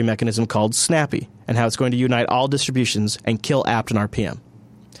delivery mechanism called Snappy and how it's going to unite all distributions and kill apt and RPM.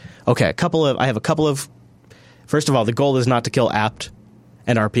 Okay, I have a couple of, first of all, the goal is not to kill apt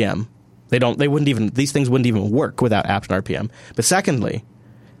and RPM. These things wouldn't even work without apt and RPM. But secondly,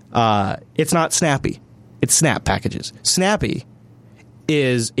 it's not Snappy. It's Snap packages. Snappy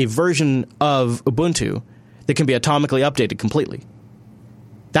is a version of Ubuntu that can be atomically updated completely.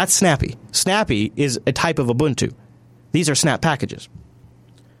 That's Snappy. Snappy is a type of Ubuntu. These are Snap packages.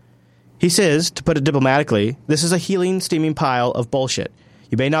 He says, to put it diplomatically, this is a healing, steaming pile of bullshit.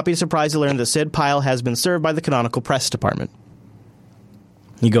 You may not be surprised to learn that said pile has been served by the Canonical Press Department.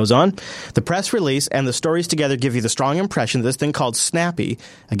 He goes on, the press release and the stories together give you the strong impression that this thing called Snappy,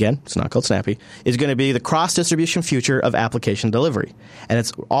 again, it's not called Snappy, is going to be the cross-distribution future of application delivery. And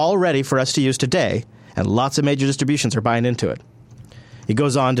it's all ready for us to use today, and lots of major distributions are buying into it. He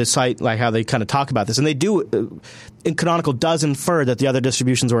goes on to cite like how they kind of talk about this, and they do, Canonical does infer that the other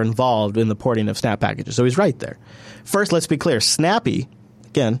distributions were involved in the porting of Snap packages, so he's right there. First, let's be clear, Snappy,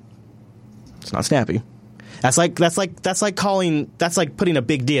 again, it's not Snappy. That's like putting a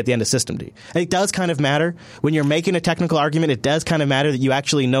big D at the end of system D. And it does kind of matter. When you're making a technical argument, it does kind of matter that you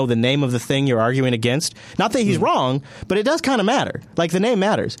actually know the name of the thing you're arguing against. Not that he's wrong, but it does kind of matter. Like, the name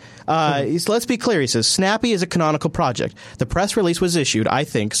matters. So let's be clear. He says, Snappy is a Canonical project. The press release was issued, I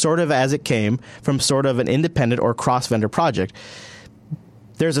think, sort of as it came from sort of an independent or cross-vendor project.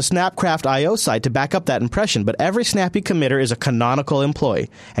 There's a Snapcraft.io site to back up that impression, but every Snappy committer is a Canonical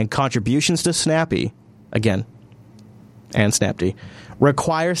employee, and contributions to Snappy, again, and Snapd,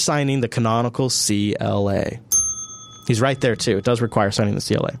 require signing the Canonical CLA. He's right there, too. It does require signing the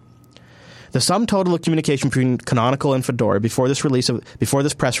CLA. The sum total of communication between Canonical and Fedora before this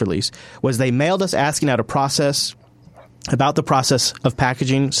press release was they mailed us asking about the process of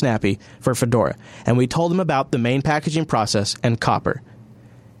packaging Snappy for Fedora, and we told them about the main packaging process and Copper.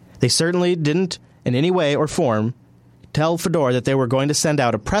 They certainly didn't, in any way or form, tell Fedora that they were going to send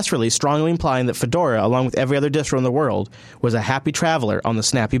out a press release strongly implying that Fedora, along with every other distro in the world, was a happy traveler on the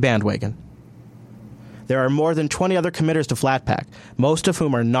Snappy bandwagon. There are more than 20 other committers to Flatpak, most of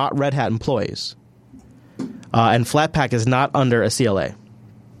whom are not Red Hat employees. And Flatpak is not under a CLA.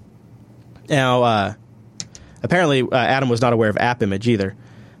 Now, apparently, Adam was not aware of AppImage either.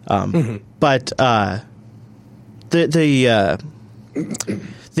 But the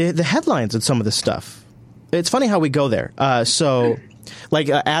headlines and some of this stuff, it's funny how we go there. Adam's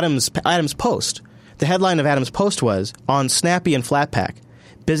post, the headline of Adam's post was, on Snappy and Flatpak,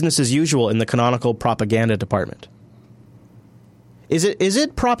 business as usual in the canonical propaganda department. Is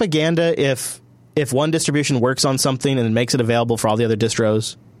it propaganda if one distribution works on something and makes it available for all the other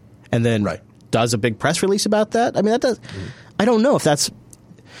distros and then does a big press release about that? I mean, that does. I don't know if that's.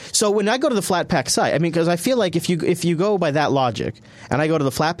 So when I go to the Flatpak site, I mean, because I feel like if you go by that logic, and I go to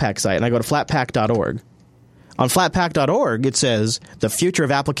the Flatpak site and I go to flatpak.org, on flatpak.org it says the future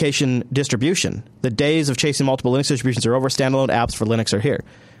of application distribution. The days of chasing multiple Linux distributions are over. Standalone apps for Linux are here.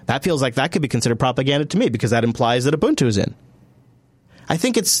 That feels like that could be considered propaganda to me because that implies that Ubuntu is in. I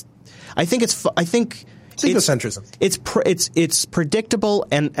think it's egocentrism. It's predictable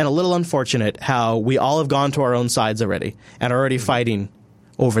and a little unfortunate how we all have gone to our own sides already and are already fighting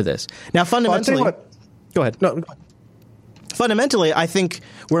over this. Now, fundamentally, go ahead. No, go ahead. Fundamentally, I think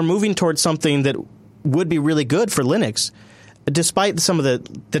we're moving towards something that would be really good for Linux, despite some of the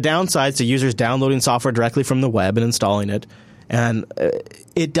downsides to users downloading software directly from the web and installing it. And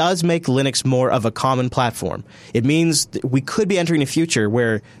it does make Linux more of a common platform. It means we could be entering a future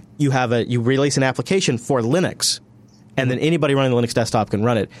where you release an application for Linux, and then anybody running the Linux desktop can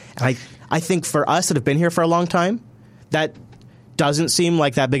run it. And I think for us that have been here for a long time, that doesn't seem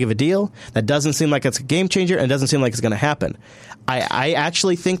like that big of a deal. That doesn't seem like it's a game changer, and it doesn't seem like it's going to happen. I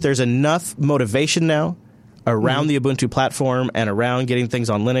actually think there's enough motivation now around the Ubuntu platform and around getting things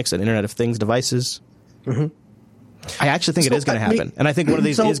on Linux and Internet of Things devices. I actually think it is going to happen, and I think one of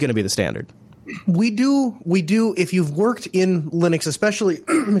these is going to be the standard. We do. If you've worked in Linux, especially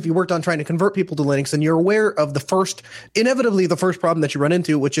if you worked on trying to convert people to Linux, and you're aware of inevitably the first problem that you run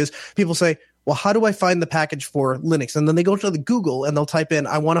into, which is people say, well, how do I find the package for Linux? And then they go to the Google and they'll type in,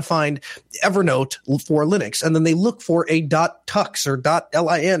 I want to find Evernote for Linux. And then they look for a .tux or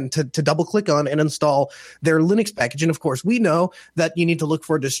 .lin to double click on and install their Linux package. And of course, we know that you need to look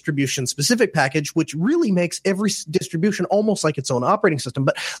for a distribution specific package, which really makes every distribution almost like its own operating system.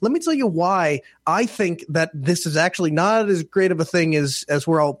 But let me tell you why I think that this is actually not as great of a thing as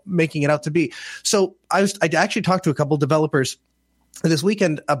we're all making it out to be. So I actually talked to a couple developers this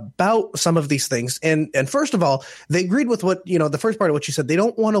weekend about some of these things. And first of all, they agreed with what, the first part of what you said. They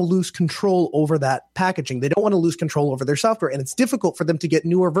don't want to lose control over that packaging. They don't want to lose control over their software. And it's difficult for them to get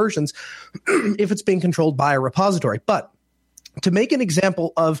newer versions if it's being controlled by a repository. But to make an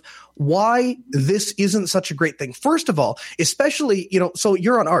example of why this isn't such a great thing, first of all, especially, so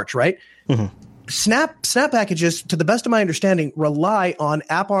you're on Arch, right? Snap packages, to the best of my understanding, rely on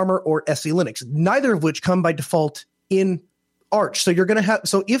AppArmor or SE Linux, neither of which come by default in Arch. So you're going to have,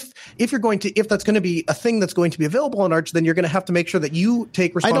 if that's going to be a thing that's going to be available on Arch, then you're going to have to make sure that you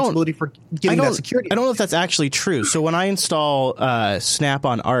take responsibility for getting that security. I don't know if that's actually true. So when I install Snap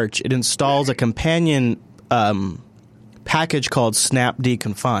on Arch, it installs a companion package called Snap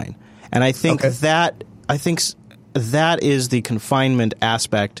Deconfine, and I think that is the confinement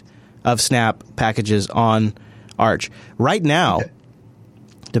aspect of Snap packages on Arch right now.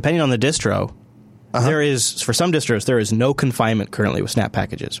 Depending on the distro. There is, for some distros, there is no confinement currently with Snap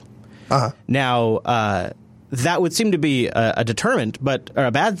packages. Now, that would seem to be a deterrent, or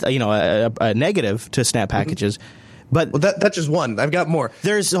a bad, a negative to Snap packages. But that's just one. I've got more.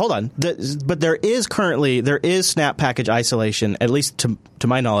 But there is Snap package isolation, at least to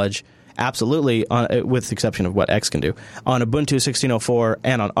my knowledge, absolutely, with the exception of what X can do, on Ubuntu 16.04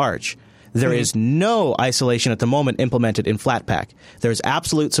 and on Arch. There is no isolation at the moment implemented in Flatpak. There's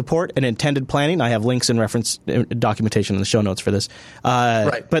absolute support and intended planning. I have links and reference documentation in the show notes for this.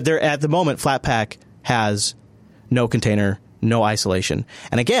 But at the moment, Flatpak has no container, no isolation.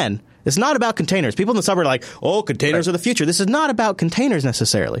 And again, it's not about containers. People in the sub are like, oh, containers are the future. This is not about containers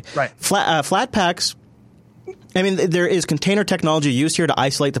necessarily. Flatpaks, I mean, there is container technology used here to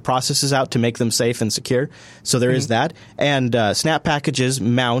isolate the processes out to make them safe and secure. So there is that. And Snap packages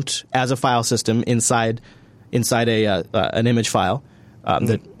mount as a file system inside an image file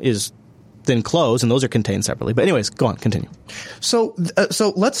that is then closed, and those are contained separately. But anyways, go on, continue. So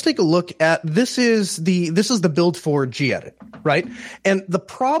let's take a look at this is the build for gedit, right? And the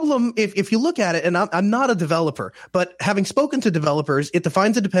problem, if you look at it, and I'm not a developer, but having spoken to developers, it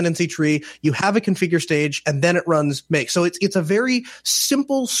defines a dependency tree, you have a configure stage, and then it runs make. So it's a very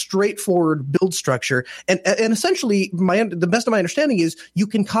simple, straightforward build structure. And essentially, the best of my understanding is you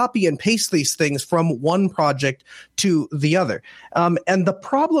can copy and paste these things from one project to the other. And the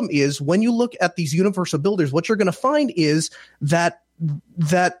problem is when you look at these universal builders, what you're going to find is that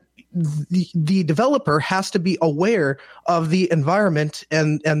the developer has to be aware of the environment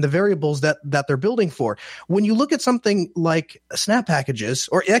and the variables that they're building for. When you look at something like snap packages,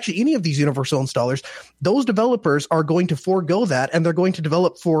 or actually any of these universal installers, those developers are going to forego that, and they're going to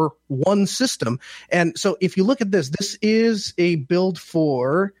develop for one system. And so if you look at this is a build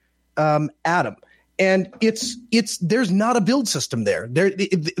for Atom. And there's not a build system there.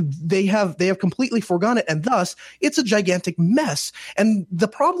 They have completely forgone it, and thus it's a gigantic mess. And the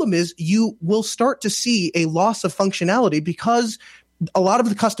problem is you will start to see a loss of functionality because a lot of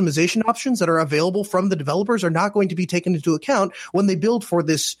the customization options that are available from the developers are not going to be taken into account when they build for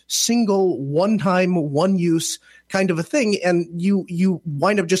this single one-time, one-use kind of a thing, and you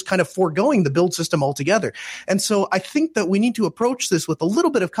wind up just kind of foregoing the build system altogether. And so I think that we need to approach this with a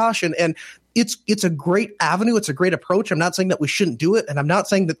little bit of caution, and it's a great avenue. It's a great approach. I'm not saying that we shouldn't do it, and I'm not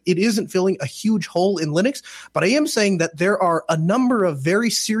saying that it isn't filling a huge hole in Linux, but I am saying that there are a number of very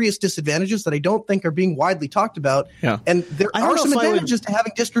serious disadvantages that I don't think are being widely talked about. Yeah. And there are some advantages to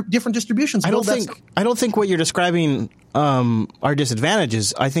having different distributions. I don't think what you're describing are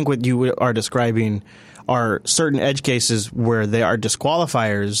disadvantages. I think what you are describing are certain edge cases where they are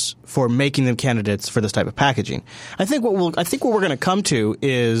disqualifiers for making them candidates for this type of packaging. I think what we're going to come to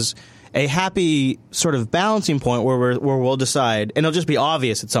is a happy sort of balancing point where we'll decide, and it'll just be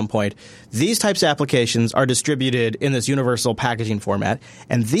obvious at some point, these types of applications are distributed in this universal packaging format,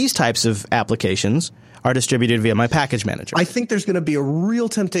 and these types of applications are distributed via my package manager. I think there's going to be a real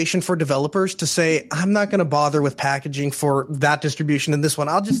temptation for developers to say, I'm not going to bother with packaging for that distribution and this one.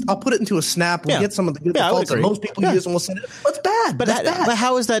 I'll put it into a snap. We'll get some of the good defaults that most people use, and we'll send it. That's bad. But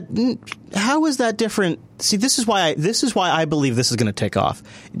how is that different? See, this is why I believe this is going to take off.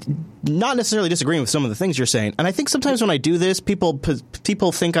 Not necessarily disagreeing with some of the things you're saying. And I think sometimes when I do this, people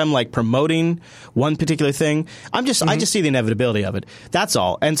think I'm like promoting one particular thing. I just see the inevitability of it. That's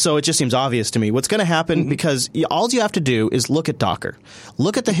all. And so it just seems obvious to me what's going to happen, because all you have to do is look at Docker.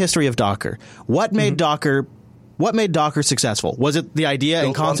 Look at the history of Docker. What made Docker successful? Was it the idea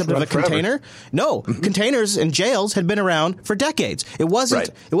and concept of a container? No. Containers and jails had been around for decades. It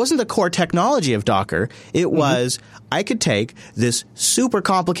wasn't the core technology of Docker. It was, I could take this super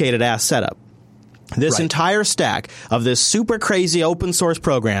complicated ass setup, this entire stack of this super crazy open source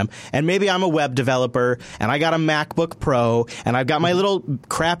program, and maybe I'm a web developer, and I got a MacBook Pro, and I've got my little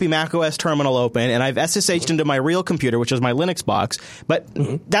crappy Mac OS terminal open, and I've SSH'd into my real computer, which is my Linux box, but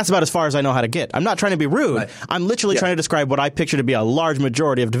that's about as far as I know how to get. I'm not trying to be rude. Right. I'm literally trying to describe what I picture to be a large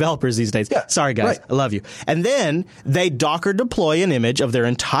majority of developers these days. Yeah. Sorry, guys. I love you. And then they Docker deploy an image of their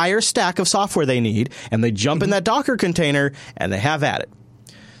entire stack of software they need, and they jump in that Docker container, and they have at it.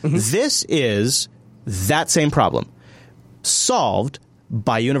 This is that same problem solved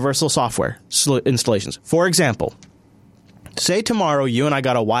by universal software installations. For example, say tomorrow you and I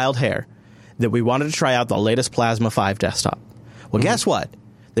got a wild hair that we wanted to try out the latest Plasma 5 desktop. Well, guess what?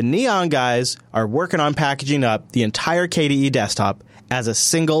 The Neon guys are working on packaging up the entire KDE desktop as a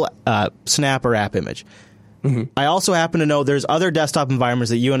single snap or app image. I also happen to know there's other desktop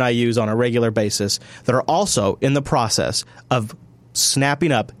environments that you and I use on a regular basis that are also in the process of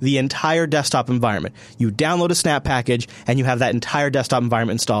snapping up the entire desktop environment. You download a snap package and you have that entire desktop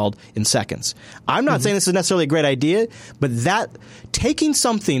environment installed in seconds. I'm not saying this is necessarily a great idea, but that taking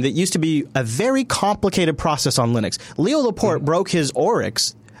something that used to be a very complicated process on Linux. Leo Laporte broke his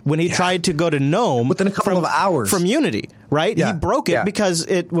Oryx when he tried to go to GNOME within a couple of hours from Unity, right? He broke it because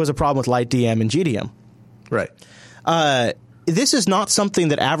it was a problem with LightDM and GDM. Right. This is not something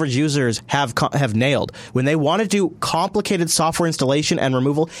that average users have nailed. When they want to do complicated software installation and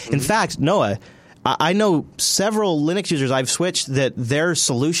removal, in fact, Noah, I know several Linux users I've switched that their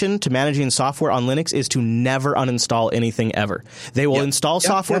solution to managing software on Linux is to never uninstall anything ever. They will install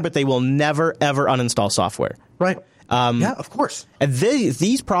software, but they will never, ever uninstall software. Right. Yeah, of course. And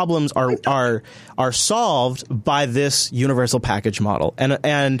these problems are solved by this universal package model.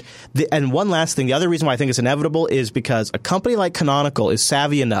 And one last thing, the other reason why I think it's inevitable is because a company like Canonical is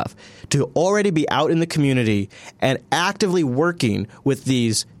savvy enough to already be out in the community and actively working with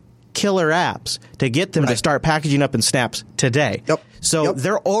these killer apps to get them to start packaging up in snaps today. So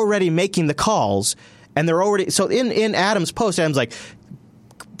they're already making the calls. And they're already – so in Adam's post, Adam's like –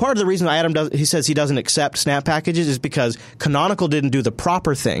 part of the reason he says he doesn't accept snap packages is because Canonical didn't do the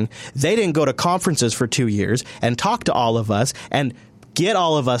proper thing. They didn't go to conferences for 2 years and talk to all of us and get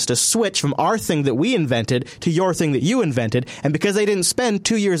all of us to switch from our thing that we invented to your thing that you invented. And because they didn't spend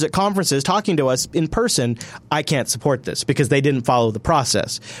 2 years at conferences talking to us in person, I can't support this because they didn't follow the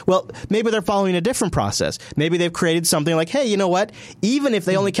process. Well, maybe they're following a different process. Maybe they've created something like, hey, you know what? Even if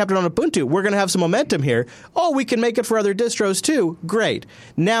they only kept it on Ubuntu, we're going to have some momentum here. Oh, we can make it for other distros too. Great.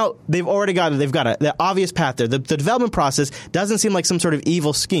 Now they've got the obvious path there. The development process doesn't seem like some sort of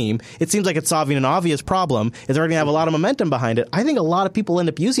evil scheme. It seems like it's solving an obvious problem. It's already going to have a lot of momentum behind it. I think a lot of people end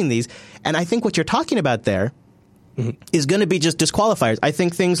up using these, and I think what you're talking about there is going to be just disqualifiers. I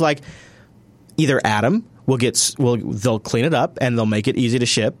think things like either Atom they'll clean it up and they'll make it easy to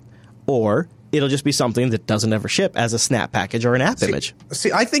ship, or it'll just be something that doesn't ever ship as a snap package or an AppImage.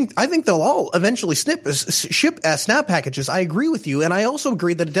 See, I think they'll all eventually ship as snap packages. I agree with you, and I also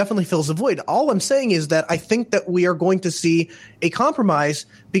agree that it definitely fills a void. All I'm saying is that I think that we are going to see a compromise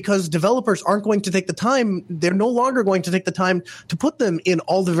because developers aren't going to take the time. They're no longer going to take the time to put them in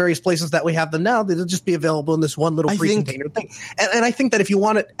all the various places that we have them now. They'll just be available in this one little free container thing. And I think that if you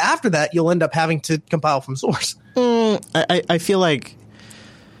want it after that, you'll end up having to compile from source. I feel like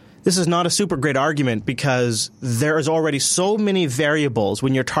this is not a super great argument because there is already so many variables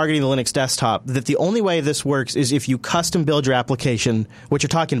when you're targeting the Linux desktop that the only way this works is if you custom build your application, what you're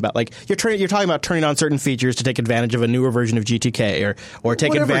talking about. Like you're talking about turning on certain features to take advantage of a newer version of GTK or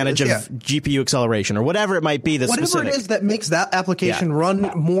take advantage of GPU acceleration or whatever it might be that's whatever specific. It is that makes that application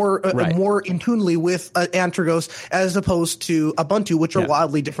run more in tunely with Antergos as opposed to Ubuntu, which are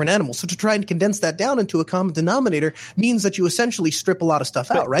wildly different animals. So to try and condense that down into a common denominator means that you essentially strip a lot of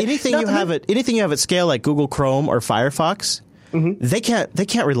stuff out, right? Anything you have at scale like Google Chrome or Firefox, they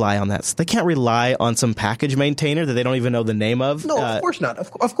can't rely on that. They can't rely on some package maintainer that they don't even know the name of. No, of course not.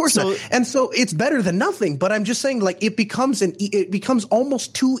 Of course not. And so it's better than nothing. But I'm just saying, like, it becomes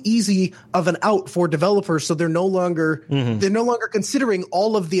almost too easy of an out for developers. So they're no longer considering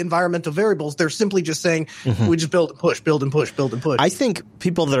all of the environmental variables. They're simply just saying we just build and push, build and push, build and push. I think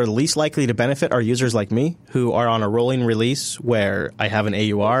people that are least likely to benefit are users like me who are on a rolling release where I have an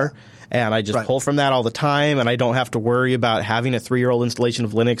AUR. And I just pull from that all the time, and I don't have to worry about having a 3-year-old installation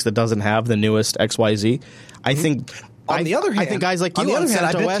of Linux that doesn't have the newest XYZ. I think on the other hand, I think guys like you on the other hand,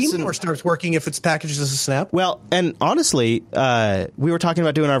 I bet CentOS TeamViewer starts working if it's packaged as a snap. Well, and honestly, we were talking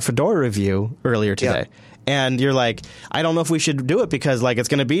about doing our Fedora review earlier today. Yeah. And you're like, I don't know if we should do it because like it's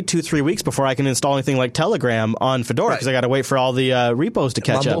going to be 2-3 weeks before I can install anything like Telegram on Fedora because I got to wait for all the repos to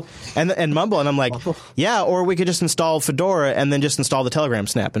catch up and Mumble. And I'm like, yeah, or we could just install Fedora and then just install the Telegram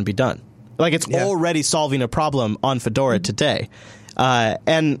snap and be done. Like it's already solving a problem on Fedora today,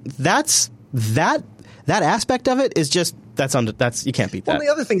 and that aspect of it is just that's you can't beat that. Well,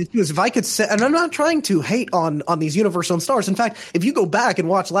 the other thing is if I could say, and I'm not trying to hate on these universal installers. In fact, if you go back and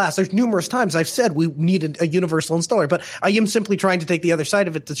watch last, there's numerous times I've said we need a universal installer, but I am simply trying to take the other side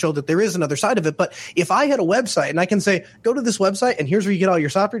of it to show that there is another side of it. But if I had a website and I can say, go to this website and here's where you get all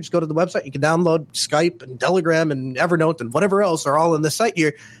your software, just go to the website, you can download Skype and Telegram and Evernote and whatever else are all in this site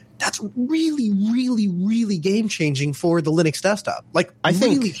here. That's really, really, really game-changing for the Linux desktop.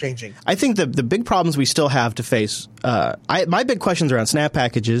 Really changing. I think the big problems we still have to face, my big questions around snap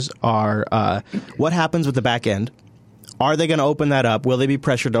packages are what happens with the back end? Are they going to open that up? Will they be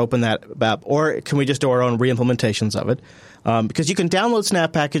pressured to open that up? Or can we just do our own re-implementations of it? Because you can download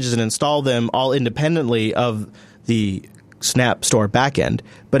snap packages and install them all independently of the Snap Store backend,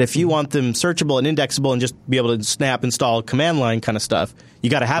 but if you want them searchable and indexable and just be able to snap install command line kind of stuff, you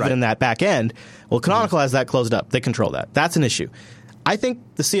got to have it in that back end. Well, Canonical has that closed up. They control that. That's an issue. I think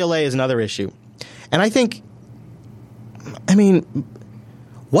the CLA is another issue. And I mean,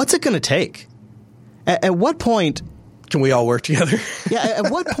 what's it going to take? At what point can we all work together?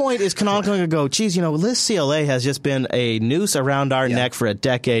 At what point is Canonical going to go, geez, this CLA has just been a noose around our neck for a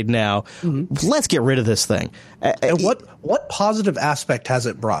decade now. Let's get rid of this thing. And what positive aspect has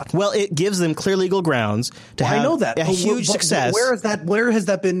it brought? Well, it gives them clear legal grounds to have I know that. a huge success. Where has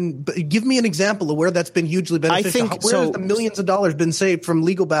that been? Give me an example of where that's been hugely beneficial. Where has the millions of dollars been saved from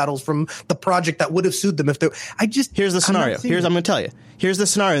legal battles from the project that would have sued them if they? Here's the scenario. I'm going to tell you. Here's the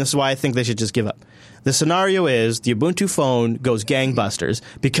scenario. And this is why I think they should just give up. The scenario is the Ubuntu phone goes gangbusters,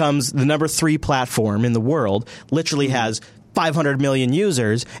 becomes the number 3 platform in the world, literally has 500 million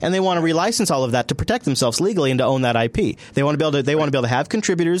users, and they want to relicense all of that to protect themselves legally and to own that IP. They want to be able to have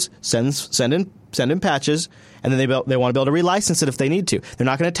contributors send in patches, and then they want to be able to relicense it if they need to. They're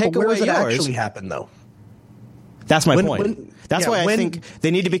not going to take away yours. Where does it actually happen, though? That's my point. That's why I think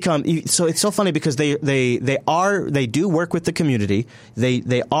they need to become. So it's so funny because they do work with the community.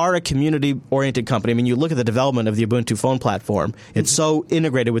 They are a community oriented company. I mean, you look at the development of the Ubuntu phone platform. It's so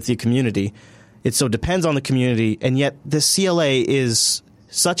integrated with the community. It so depends on the community, and yet this CLA is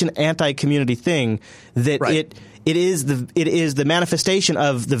such an anti-community thing that it is the manifestation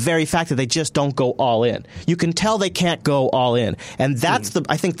of the very fact that they just don't go all in. You can tell they can't go all in, and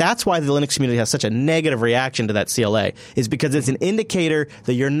I think that's why the Linux community has such a negative reaction to that CLA, is because it's an indicator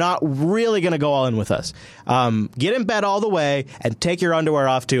that you're not really going to go all in with us. Get in bed all the way and take your underwear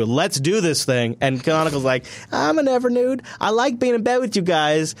off too. Let's do this thing. And Canonical's like, I'm a never nude. I like being in bed with you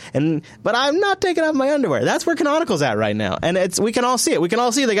guys, but I'm not taking off my underwear. That's where Canonical's at right now, and we can all see it. We can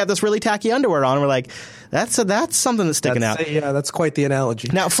all see they got this really tacky underwear on. And we're like, that's something that's sticking out. Yeah, that's quite the analogy.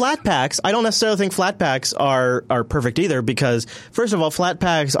 Now, flat packs, I don't necessarily think flat packs are perfect either, because, first of all, flat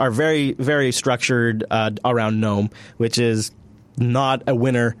packs are very, very structured around GNOME, which is not a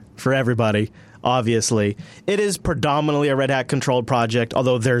winner for everybody, obviously. It is predominantly a Red Hat controlled project,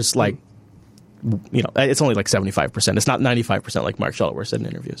 although there's it's only like 75%. It's not 95% like Mark Shuttleworth said in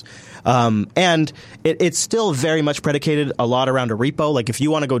interviews. And it's still very much predicated a lot around a repo. Like if you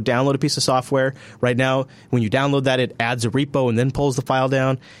want to go download a piece of software right now, when you download that, it adds a repo and then pulls the file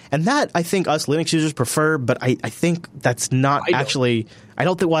down. And that I think us Linux users prefer, but I think that's not actually. I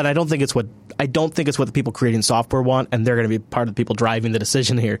don't think it's what the people creating software want, and they're going to be part of the people driving the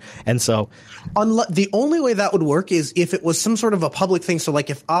decision here. And so, the only way that would work is if it was some sort of a public thing. So, like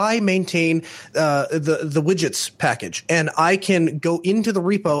if I maintain the widgets package, and I can go into the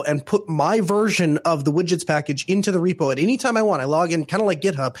repo and put my version of the widgets package into the repo at any time I want. I log in, kind of like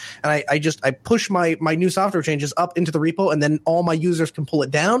GitHub, and I push my new software changes up into the repo, and then all my users can pull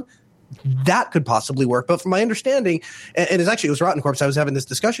it down. That could possibly work. But from my understanding, and it was Rottenkorps I was having this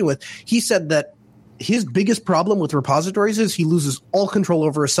discussion with, he said that his biggest problem with repositories is he loses all control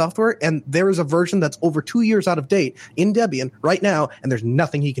over his software, and there is a version that's over 2 years out of date in Debian right now, and there's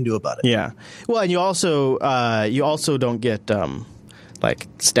nothing he can do about it. Yeah. Well, and you also don't get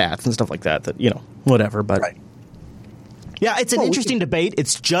like stats and stuff like that whatever. But yeah, it's an interesting debate.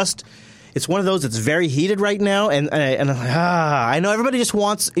 It's one of those that's very heated right now, and I'm like, I know everybody just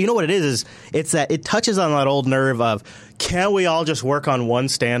wants. You know what it is it's that it touches on that old nerve of, can't we all just work on one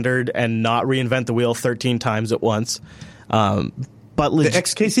standard and not reinvent the wheel 13 times at once? But the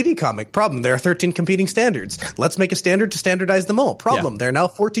XKCD comic problem. There are 13 competing standards. Let's make a standard to standardize them all. Problem. There are now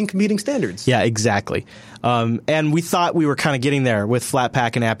 14 competing standards. Yeah, exactly. And we thought we were kind of getting there with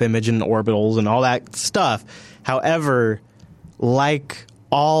Flatpak and AppImage and orbitals and all that stuff. However, like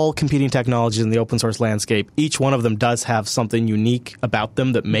all competing technologies in the open source landscape, each one of them does have something unique about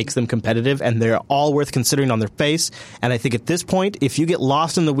them that makes them competitive, and they're all worth considering on their face. And I think at this point, if you get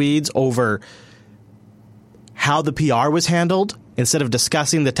lost in the weeds over how the PR was handled, instead of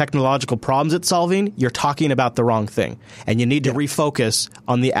discussing the technological problems it's solving, you're talking about the wrong thing. And you need to refocus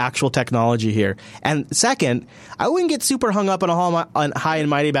on the actual technology here. And second, I wouldn't get super hung up on high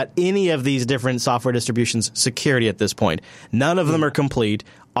and mighty about any of these different software distributions' security at this point. None of them are complete.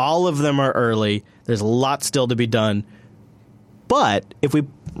 All of them are early. There's a lot still to be done. But if we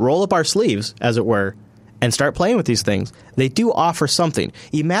roll up our sleeves, as it were, and start playing with these things, they do offer something.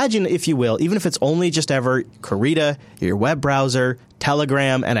 Imagine, if you will, even if it's only just ever Corita, your web browser,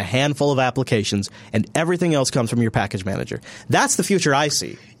 Telegram, and a handful of applications, and everything else comes from your package manager. That's the future I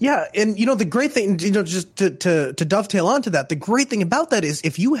see. Yeah, and the great thing, just to dovetail onto that, the great thing about that is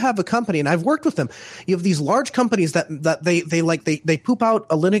if you have a company, and I've worked with them, you have these large companies that they poop out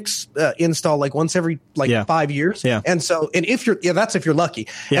a Linux install like once every 5 years. Yeah. And so, and if you're lucky.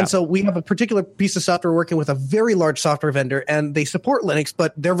 Yeah. And so we have a particular piece of software working with a very large software vendor, and they support Linux,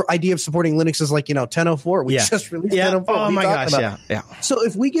 but their idea of supporting Linux is 10.04. We just released 10.04. Oh my gosh, yeah. So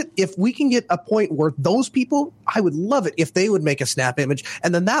if we can get a point where those people, I would love it if they would make a snap image,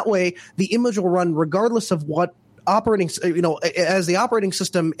 and then that way the image will run regardless of what operating, as the operating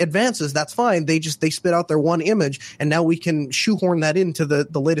system advances. That's fine. They spit out their one image, and now we can shoehorn that into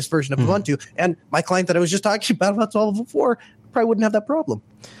the latest version of Ubuntu. And my client that I was just talking about 12.04 probably wouldn't have that problem.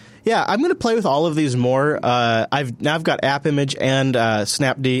 Yeah, I'm going to play with all of these more. I've got AppImage and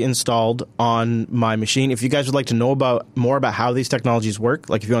Snapd installed on my machine. If you guys would like to know more about how these technologies work,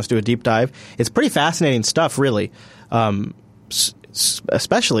 like if you want us to do a deep dive, it's pretty fascinating stuff, really.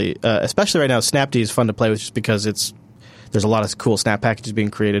 Especially right now, Snapd is fun to play with just because there's a lot of cool Snap packages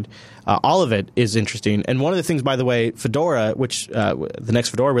being created. All of it is interesting. And one of the things, by the way, Fedora, which the next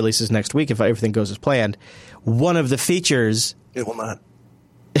Fedora release is next week if everything goes as planned, one of the features... It will not.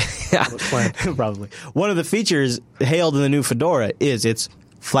 Yeah, probably. One of the features hailed in the new Fedora is its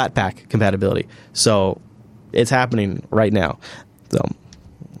Flatpak compatibility. So It's happening right now. So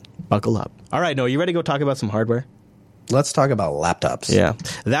buckle up. All right, Noah, you ready to go talk about some hardware? Let's talk about laptops. Yeah.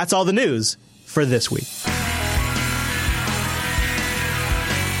 That's all the news for this week.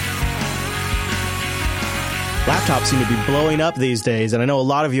 Laptops seem to be blowing up these days, and I know a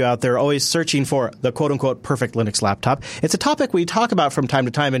lot of you out there are always searching for the quote-unquote perfect Linux laptop. It's a topic we talk about from time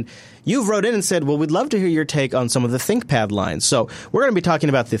to time, and you've wrote in and said, well, we'd love to hear your take on some of the ThinkPad lines. So we're going to be talking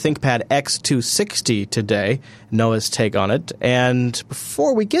about the ThinkPad X260 today, Noah's take on it. And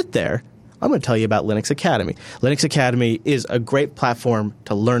before we get there, I'm going to tell you about Linux Academy. Linux Academy is a great platform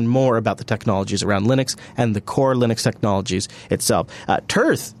to learn more about the technologies around Linux and the core Linux technologies itself.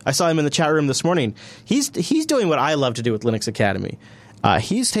 Tirth, I saw him in the chat room this morning. He's doing what I love to do with Linux Academy.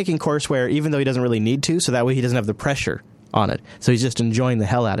 He's taking courseware even though he doesn't really need to, so that way he doesn't have the pressure on it. So he's just enjoying the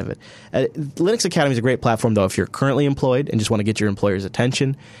hell out of it. Linux Academy is a great platform, though, if you're currently employed and just want to get your employer's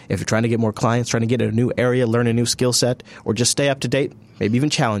attention, if you're trying to get more clients, trying to get in a new area, learn a new skill set, or just stay up to date, maybe even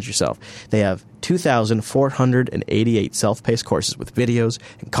challenge yourself. They have 2,488 self-paced courses with videos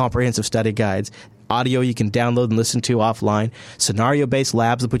and comprehensive study guides, audio you can download and listen to offline, scenario-based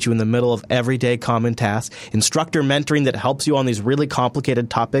labs that put you in the middle of everyday common tasks, instructor mentoring that helps you on these really complicated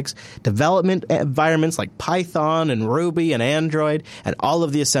topics, development environments like Python and Ruby and Android, and all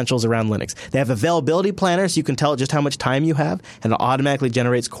of the essentials around Linux. They have availability planners so you can tell it just how much time you have, and it automatically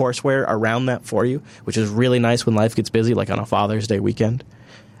generates courseware around that for you, which is really nice when life gets busy, like on a Father's Day weekend.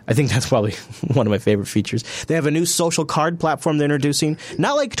 I think that's probably one of my favorite features. They have a new social card platform they're introducing.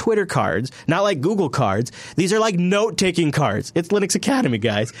 Not like Twitter cards, not like Google cards. These are like note-taking cards. It's Linux Academy,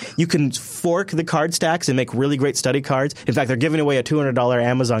 guys. You can fork the card stacks and make really great study cards. In fact, they're giving away a $200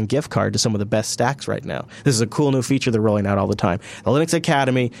 Amazon gift card to some of the best stacks right now. This is a cool new feature they're rolling out all the time. The Linux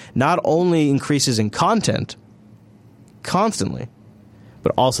Academy not only increases in content constantly,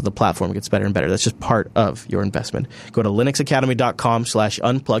 but also the platform gets better and better. That's just part of your investment. Go to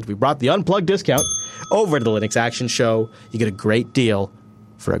linuxacademy.com/unplugged. We brought the Unplugged discount over to the Linux Action Show. You get a great deal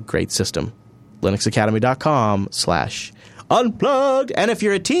for a great system. linuxacademy.com/unplugged. And if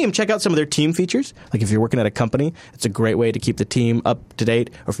you're a team, check out some of their team features. Like if you're working at a company, it's a great way to keep the team up to date,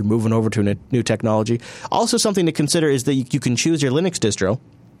 or if you're moving over to a new technology. Also, something to consider is that you can choose your Linux distro.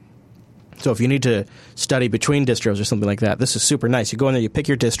 So if you need to study between distros or something like that, this is super nice. You go in there, you pick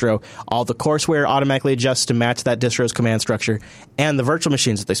your distro, all the courseware automatically adjusts to match that distro's command structure, and the virtual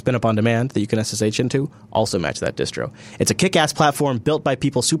machines that they spin up on demand that you can SSH into also match that distro. It's a kick-ass platform built by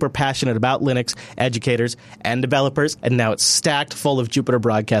people super passionate about Linux, educators, and developers, and now it's stacked full of Jupiter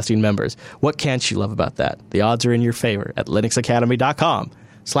Broadcasting members. What can't you love about that? The odds are in your favor at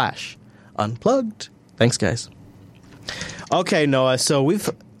linuxacademy.com/unplugged. Thanks, guys. Okay, Noah, so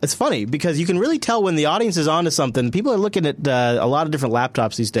it's funny because you can really tell when the audience is onto something. People are looking at a lot of different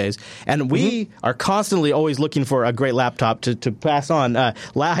laptops these days, and we are constantly always looking for a great laptop to pass on. I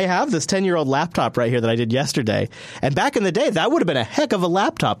have this 10-year-old laptop right here that I did yesterday, and back in the day, that would have been a heck of a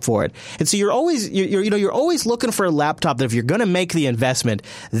laptop for it. And so you're always looking for a laptop that if you're going to make the investment,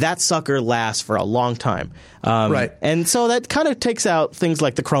 that sucker lasts for a long time. Right. And so that kind of takes out things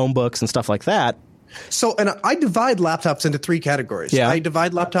like the Chromebooks and stuff like that. So, and I divide laptops into three categories. Yeah. I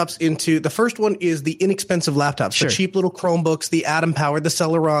divide laptops into, the first one is the inexpensive laptops, Sure. the cheap little Chromebooks, the Atom Power, the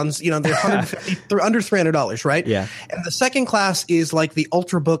Celerons, they're they're under $300, right? Yeah. And the second class is like the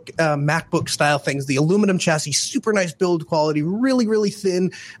Ultrabook, MacBook style things, the aluminum chassis, super nice build quality, really, really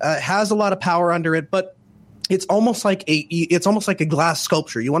thin, has a lot of power under it, but it's almost like a glass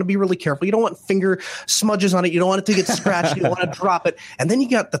sculpture. You want to be really careful. You don't want finger smudges on it. You don't want it to get scratched. You don't want to drop it. And then you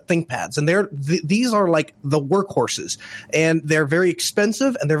got the ThinkPads, and these are like the workhorses, and they're very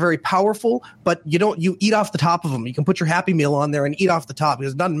expensive and they're very powerful. But you eat off the top of them. You can put your Happy Meal on there and eat off the top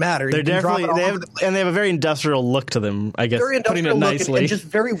because it doesn't matter. They're definitely they have a very industrial look to them. I guess very industrial putting it nicely. and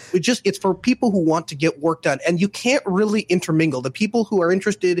it's for people who want to get work done, and you can't really intermingle. The people who are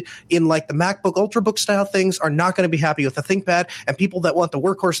interested in like the MacBook Ultrabook style things are not going to be happy with the ThinkPad, and people that want the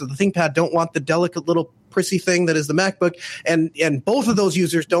workhorse of the ThinkPad don't want the delicate little prissy thing that is the MacBook, and both of those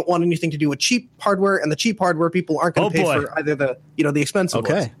users don't want anything to do with cheap hardware, and the cheap hardware people aren't going to pay for either the expensive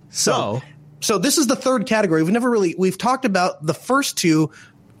ones. So this is the third category. We've talked about the first two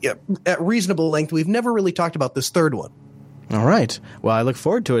at reasonable length. We've never really talked about this third one. All right. Well, I look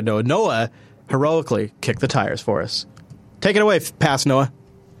forward to it, Noah. Noah heroically kicked the tires for us. Take it away, past Noah.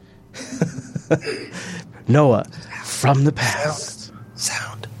 Noah, from the past.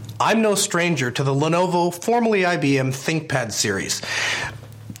 Sound. I'm no stranger to the Lenovo, formerly IBM ThinkPad series.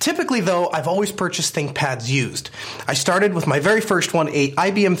 Typically, though, I've always purchased ThinkPads used. I started with my very first one, a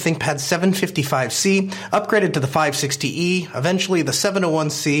IBM ThinkPad 755C, upgraded to the 560E, eventually the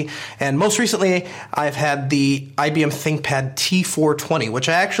 701C, and most recently, I've had the IBM ThinkPad T420, which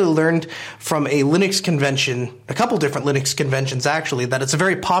I actually learned from a Linux convention, a couple different Linux conventions actually, that it's a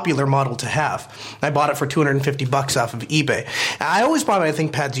very popular model to have. I bought it for $250 off of eBay. I always buy my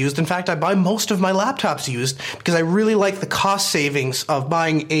ThinkPads used. In fact, I buy most of my laptops used because I really like the cost savings of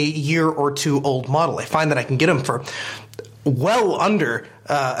buying a year or two old model. I find that I can get them for well under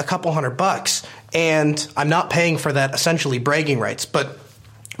a couple $100, and I'm not paying for that essentially bragging rights. But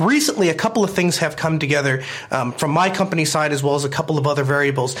recently, a couple of things have come together from my company side as well as a couple of other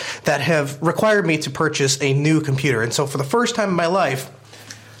variables that have required me to purchase a new computer. And so for the first time in my life,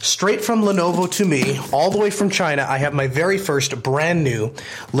 straight from Lenovo to me, all the way from China, I have my very first brand new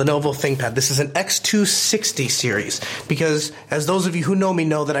Lenovo ThinkPad. This is an X260 series because, as those of you who know me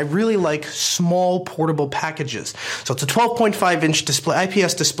know, that I really like small portable packages. So it's a 12.5-inch display,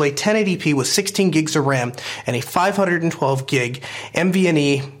 IPS display, 1080p with 16 gigs of RAM and a 512 gig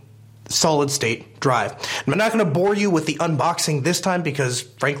NVMe solid-state drive. I'm not going to bore you with the unboxing this time because,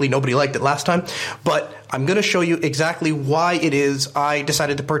 frankly, nobody liked it last time, but I'm going to show you exactly why it is I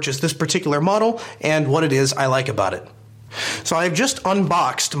decided to purchase this particular model and what it is I like about it. So I've just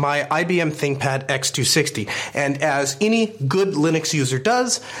unboxed my IBM ThinkPad X260, and as any good Linux user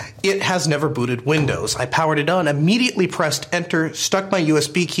does, it has never booted Windows. I powered it on, immediately pressed Enter, stuck my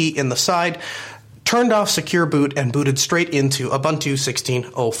USB key in the side, turned off Secure Boot, and booted straight into Ubuntu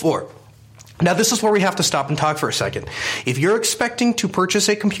 16.04. Now, this is where we have to stop and talk for a second. If you're expecting to purchase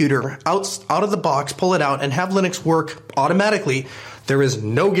a computer out of the box, pull it out, and have Linux work automatically, there is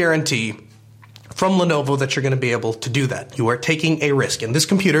no guarantee from Lenovo that you're going to be able to do that. You are taking a risk. And this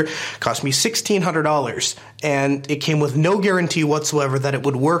computer cost me $1,600, and it came with no guarantee whatsoever that it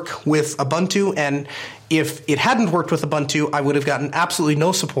would work with Ubuntu. And if it hadn't worked with Ubuntu, I would have gotten absolutely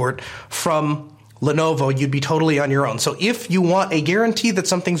no support from Lenovo. You'd be totally on your own. So if you want a guarantee that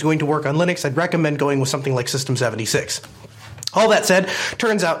something's going to work on Linux, I'd recommend going with something like System 76. All that said,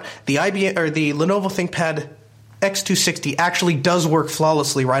 turns out the Lenovo ThinkPad X260 actually does work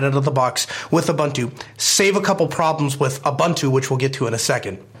flawlessly right out of the box with Ubuntu. Save a couple problems with Ubuntu, which we'll get to in a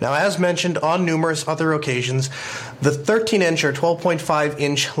second. Now, as mentioned on numerous other occasions, the 13-inch or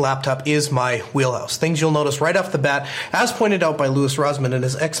 12.5-inch laptop is my wheelhouse. Things you'll notice right off the bat, as pointed out by Louis Rosman in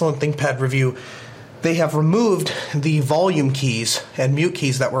his excellent ThinkPad review, they have removed the volume keys and mute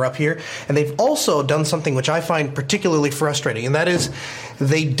keys that were up here, and they've also done something which I find particularly frustrating, and that is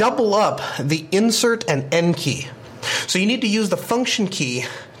they double up the insert and end key. So you need to use the function key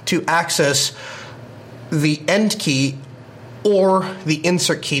to access the end key or the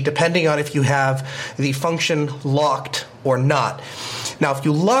insert key, depending on if you have the function locked or not. Now, if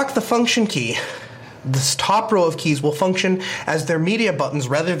you lock the function key, this top row of keys will function as their media buttons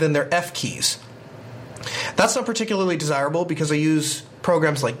rather than their F keys. That's not particularly desirable because I use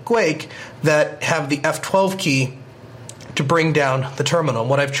programs like Quake that have the F12 key to bring down the terminal. And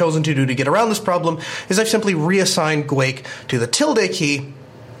what I've chosen to do to get around this problem is I've simply reassigned Quake to the tilde key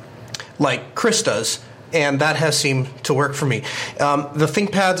like Chris does, and that has seemed to work for me. The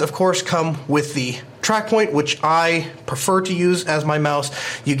ThinkPads, of course, come with the track point, which I prefer to use as my mouse.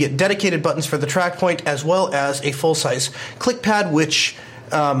 You get dedicated buttons for the track point as well as a full-size click pad, which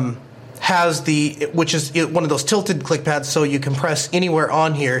is one of those tilted click pads, so you can press anywhere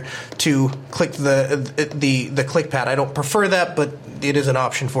on here to click the click pad. I don't prefer that, but it is an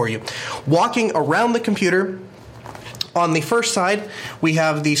option for you. Walking around the computer, on the first side, we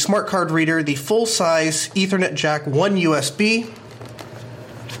have the smart card reader, the full-size Ethernet jack 1 USB,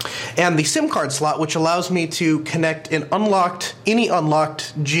 and the SIM card slot, which allows me to connect any unlocked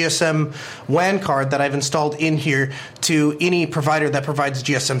GSM WAN card that I've installed in here to any provider that provides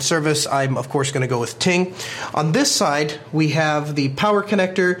GSM service. I'm, of course, going to go with Ting. On this side, we have the power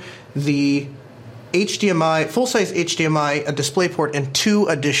connector, the HDMI, full-size HDMI, a DisplayPort, and 2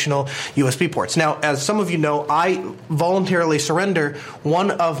 additional USB ports. Now, as some of you know, I voluntarily surrender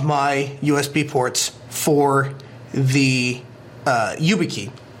one of my USB ports for the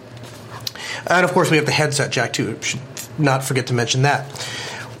YubiKey. And, of course, we have the headset jack, too. Should not forget to mention that.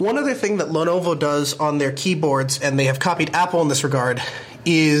 One other thing that Lenovo does on their keyboards, and they have copied Apple in this regard,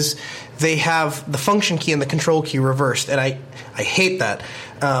 is they have the function key and the control key reversed, and I hate that.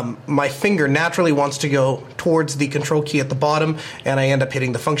 My finger naturally wants to go towards the control key at the bottom, and I end up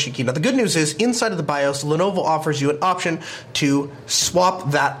hitting the function key. Now, the good news is, inside of the BIOS, Lenovo offers you an option to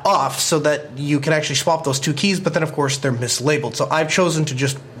swap that off so that you can actually swap those two keys, but then, of course, they're mislabeled. So I've chosen to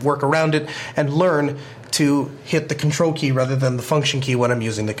just work around it and learn to hit the control key rather than the function key when I'm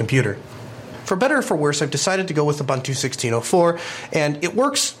using the computer. For better or for worse, I've decided to go with Ubuntu 16.04, and it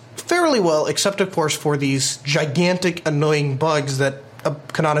works fairly well, except, of course, for these gigantic, annoying bugs that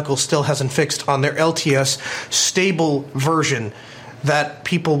Canonical still hasn't fixed on their LTS stable version that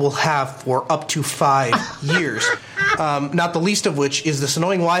people will have for up to 5 years. Not the least of which is this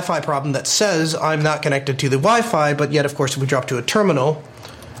annoying Wi-Fi problem that says I'm not connected to the Wi-Fi, but yet, of course, if we drop to a terminal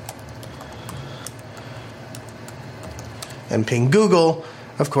and ping Google,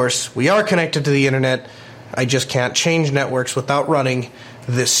 of course, we are connected to the internet. I just can't change networks without running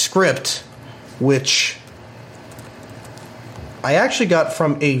this script, which I actually got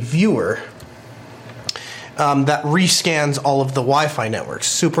from a viewer that rescans all of the Wi-Fi networks.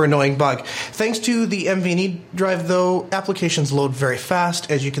 Super annoying bug. Thanks to the NVMe drive, though, applications load very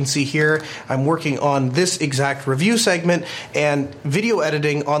fast. As you can see here, I'm working on this exact review segment, and video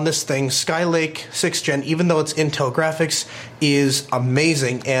editing on this thing, Skylake 6th Gen, even though it's Intel graphics, is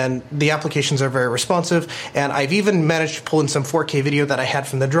amazing, and the applications are very responsive, and I've even managed to pull in some 4K video that I had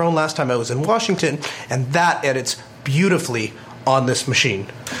from the drone last time I was in Washington, and that edits beautifully on this machine.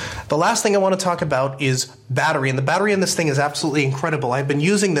 The last thing I want to talk about is battery, and the battery in this thing is absolutely incredible. I've been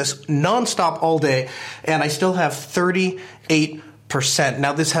using this nonstop all day, and I still have 38%.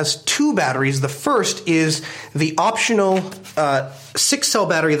 Now, this has two batteries. The first is the optional 6-cell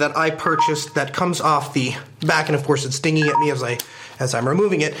battery that I purchased that comes off the back, and of course it's dinging at me as I'm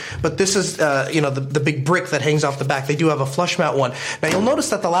removing it. But this is the big brick that hangs off the back. They do have a flush mount one. Now, you'll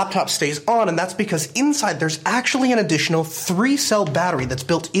notice that the laptop stays on, and that's because inside there's actually an additional 3-cell battery that's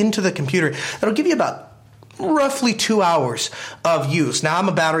built into the computer that'll give you about roughly 2 hours of use. Now, I'm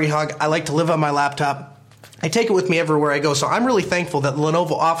a battery hog. I like to live on my laptop. I take it with me everywhere I go, so I'm really thankful that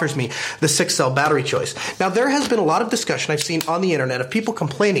Lenovo offers me the 6-cell battery choice. Now, there has been a lot of discussion I've seen on the internet of people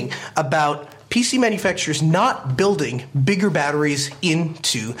complaining about PC manufacturers not building bigger batteries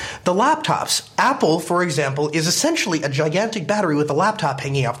into the laptops. Apple, for example, is essentially a gigantic battery with a laptop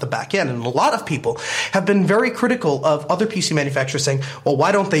hanging off the back end, and a lot of people have been very critical of other PC manufacturers saying, well,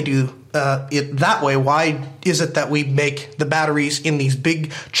 why don't they do it that way? Why is it that we make the batteries in these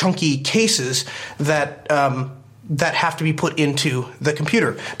big, chunky cases that have to be put into the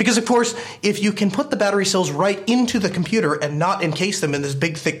computer? Because, of course, if you can put the battery cells right into the computer and not encase them in this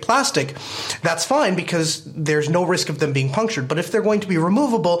big, thick plastic, that's fine because there's no risk of them being punctured. But if they're going to be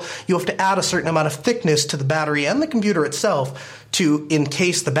removable, you have to add a certain amount of thickness to the battery and the computer itself to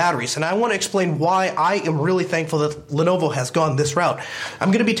encase the batteries. And I want to explain why I am really thankful that Lenovo has gone this route. I'm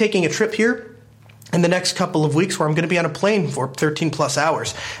going to be taking a trip here in the next couple of weeks where I'm going to be on a plane for 13 plus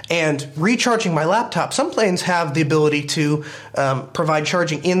hours and recharging my laptop. Some planes have the ability to provide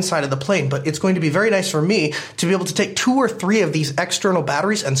charging inside of the plane, but it's going to be very nice for me to be able to take 2 or 3 of these external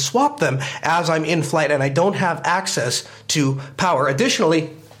batteries and swap them as I'm in flight and I don't have access to power. Additionally,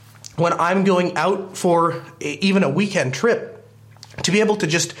 when I'm going out for even a weekend trip, to be able to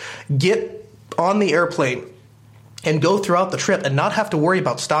just get on the airplane and go throughout the trip and not have to worry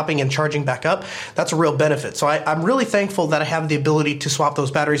about stopping and charging back up, that's a real benefit. So I'm really thankful that I have the ability to swap those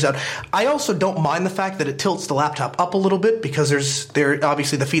batteries out. I also don't mind the fact that it tilts the laptop up a little bit because there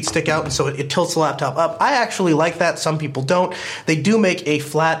obviously the feet stick out, and so it tilts the laptop up. I actually like that. Some people don't. They do make a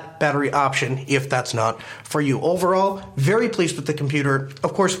flat battery option if that's not for you. Overall, very pleased with the computer.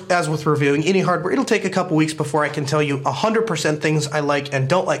 Of course, as with reviewing any hardware, it'll take a couple weeks before I can tell you 100% things I like and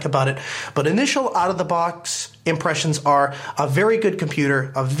don't like about it. But initial out-of-the-box impressions are a very good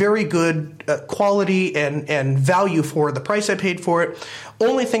computer, a very good quality and value for the price I paid for it.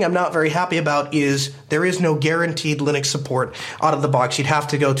 Only thing I'm not very happy about is there is no guaranteed Linux support out of the box. You'd have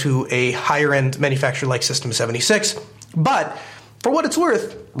to go to a higher-end manufacturer like System 76. But for what it's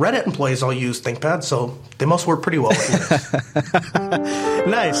worth, Reddit employees all use ThinkPad, so they must work pretty well with Linux.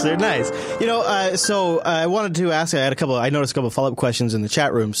 Nice, they're nice. So I wanted to ask, I noticed a couple of follow-up questions in the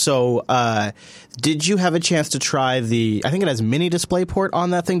chat room. So did you have a chance to try I think it has mini DisplayPort on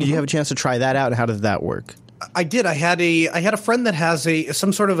that thing. Did you have a chance to try that out, and how did that work? I did. I had a friend that has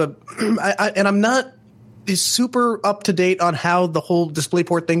some sort of and I'm not is super up to date on how the whole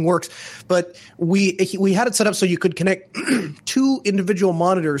DisplayPort thing works, but we had it set up so you could connect 2 individual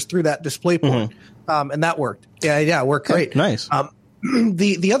monitors through that DisplayPort, and that worked. Yeah, it worked great. Nice.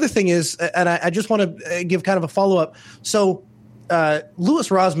 The other thing is, and I just want to give kind of a follow up. So Louis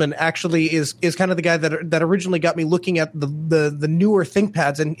Rosman actually is kind of the guy that originally got me looking at the newer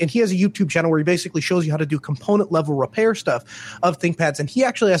ThinkPads, and he has a YouTube channel where he basically shows you how to do component level repair stuff of ThinkPads. And he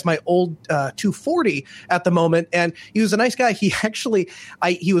actually has my old 240 at the moment, and he was a nice guy. He actually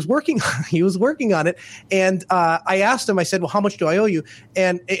he was working on it, and I asked him. I said, "Well, how much do I owe you?"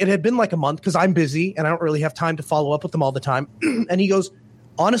 And it had been like a month because I'm busy and I don't really have time to follow up with them all the time. And he goes,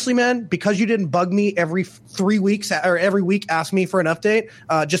 "Honestly, man, because you didn't bug me every 3 weeks or every week, ask me for an update,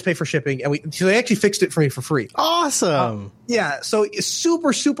 just pay for shipping." And so they actually fixed it for me for free. Awesome. Yeah. So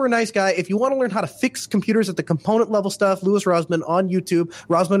super, super nice guy. If you want to learn how to fix computers at the component level stuff, Louis Rosman on YouTube,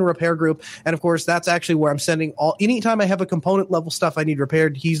 Rosman Repair Group. And of course, that's actually where I'm sending anytime I have a component level stuff I need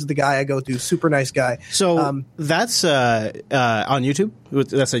repaired, he's the guy I go to. Super nice guy. So that's on YouTube?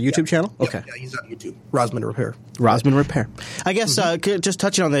 That's a YouTube channel? Okay. Yeah, he's on YouTube. Rosman Repair. Rosman Repair. I guess just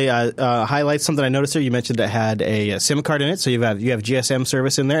touching on the highlights, something I noticed there, you mentioned it had a SIM card in it, so you have GSM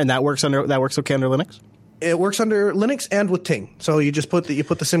service in there, and that works okay under Linux? It works under Linux and with Ting. So you just put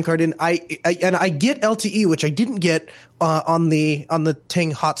the SIM card in. I get LTE, which I didn't get on the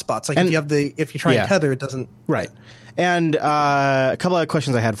Ting hotspots. Like if you try and tether, it doesn't. Right. And a couple of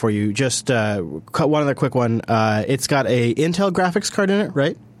questions I had for you. Just one other quick one. It's got a Intel graphics card in it,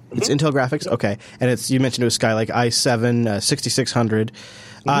 right? It's Intel graphics, okay. And you mentioned it was Skylake i7 6600,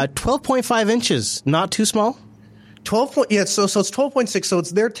 12.5 inches, not too small. So it's 12.6. So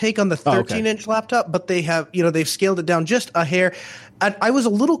it's their take on the 13-inch laptop, but they've scaled it down just a hair. I was a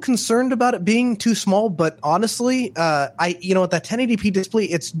little concerned about it being too small, but honestly, with that 1080p display,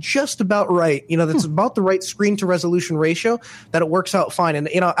 it's just about right. That's about the right screen to resolution ratio that it works out fine. And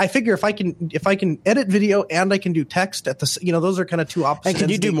I figure if I can edit video and I can do text at those are kind of two opposite. And can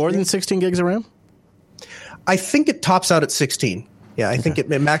you do more than 16 gigs of RAM? I think it tops out at 16. Yeah, I think it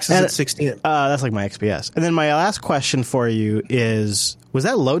maxes at 16. That's like my XPS. And then my last question for you is: was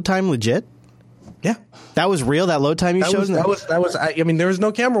that load time legit? Yeah, that was real. That load time you showed. That was. I mean, there was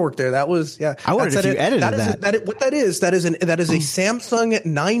no camera work there. That was. Yeah. I wondered if you edited that. What that is a Samsung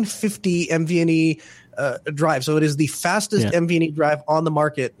 950 NVMe drive. So it is the fastest NVMe drive on the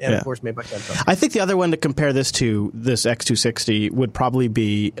market, and of course made by Samsung. I think the other one to compare this to, this X260, would probably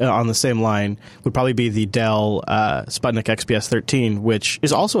be on the same line. Would probably be the Dell Sputnik XPS 13, which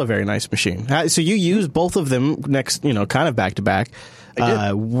is also a very nice machine. So you use both of them next, kind of back to back.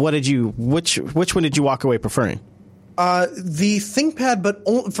 Which one did you walk away preferring? The ThinkPad, but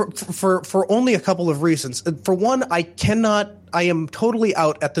for only a couple of reasons. For one, I am totally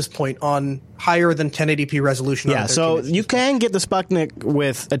out at this point on higher than 1080p resolution. Yeah, so you can get the Sputnik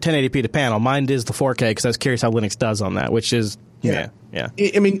with a 1080p to panel. Mine is the 4K because I was curious how Linux does on that, which is yeah.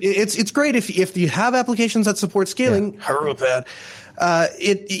 I mean, it's great if you have applications that support scaling. Harupad.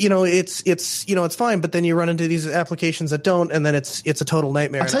 It's fine, but then you run into these applications that don't, and then it's a total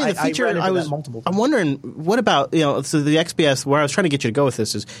nightmare. I'll tell you the feature I'm wondering, what about, so the XPS, where I was trying to get you to go with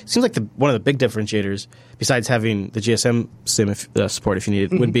this is, it seems like one of the big differentiators, besides having the GSM SIM support if you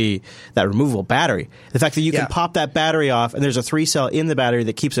need it, would be that removable battery. The fact that you can pop that battery off, and there's a 3-cell in the battery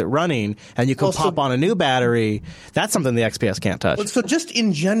that keeps it running, and you can pop on a new battery. That's something the XPS can't touch. So just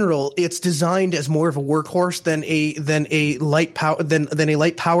in general, it's designed as more of a workhorse than a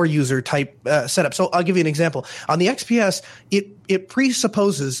light power user type setup. So I'll give you an example. On the XPS, it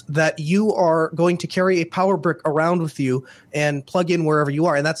presupposes that you are going to carry a power brick around with you and plug in wherever you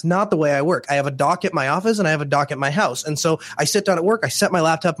are. And that's not the way I work. I have a dock at my office and I have a dock at my house. And so I sit down at work, I set my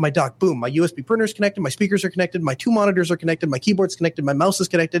laptop in my dock, boom, my USB printer is connected, my speakers are connected, my 2 monitors are connected, my keyboard's connected, my mouse is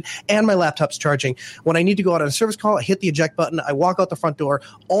connected, and my laptop's charging. When I need to go out on a service call, I hit the eject button, I walk out the front door,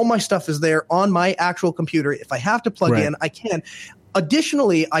 all my stuff is there on my actual computer. If I have to plug in, I can.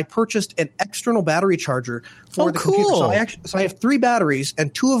 Additionally, I purchased an external battery charger for the computer. So I have 3 batteries,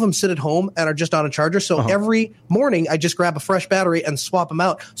 and 2 of them sit at home and are just on a charger. So every morning, I just grab a fresh battery and swap them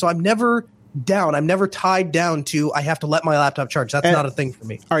out. So I'm never down. I'm never tied down to I have to let my laptop charge. That's not a thing for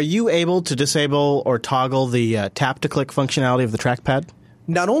me. Are you able to disable or toggle the tap-to-click functionality of the trackpad?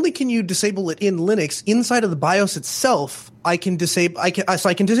 Not only can you disable it in Linux, inside of the BIOS itself, I can disable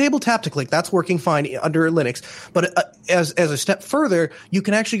tap to click. That's working fine under Linux. But as a step further, you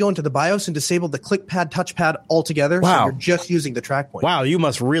can actually go into the BIOS and disable the ClickPad touchpad altogether. Wow. So you're just using the track point. Wow, you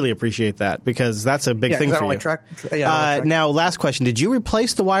must really appreciate that because that's a big thing for you. Now, last question: did you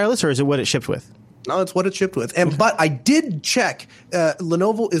replace the wireless, or is it what it shipped with? No, that's what it's shipped with. But I did check.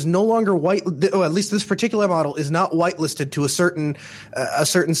 Lenovo is no longer at least this particular model is not whitelisted to a certain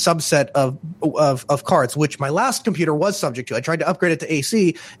subset of cards, which my last computer was subject to. I tried to upgrade it to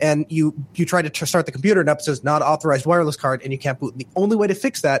AC, and you try to start the computer, and it says not authorized wireless card, and you can't boot. And the only way to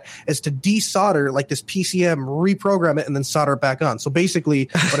fix that is to desolder like this PCM, reprogram it, and then solder it back on. So basically,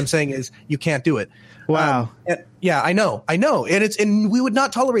 what I'm saying is you can't do it. Wow. Yeah, I know, and we would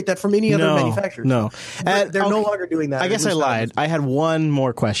not tolerate that from any other manufacturer. No, they're no longer doing that. I guess I lied. I had one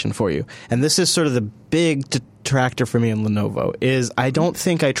more question for you, and this is sort of the big detractor for me in Lenovo. Is I don't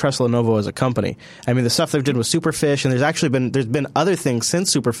think I trust Lenovo as a company. I mean, the stuff they did with Superfish, and there's been other things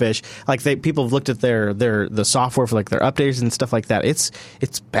since Superfish. Like people have looked at the software for like their updates and stuff like that. It's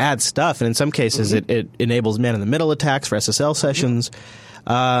bad stuff, and in some cases, it enables man-in-the-middle attacks for SSL sessions.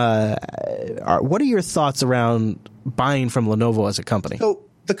 What are your thoughts around buying from Lenovo as a company? So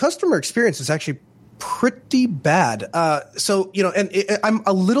the customer experience is actually pretty bad. I'm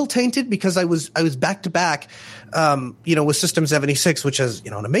a little tainted because I was back to back, with System 76, which has,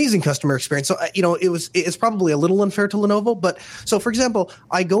 an amazing customer experience. So, it's probably a little unfair to Lenovo. But so, for example,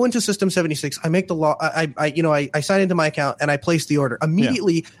 I go into System 76, I make I sign into my account and I place the order.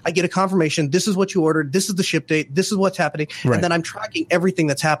 Immediately, I get a confirmation. This is what you ordered. This is the ship date. This is what's happening. Right. And then I'm tracking everything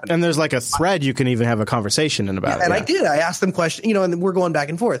that's happening. And there's like a thread you can even have a conversation about it. And I did. I asked them questions, and we're going back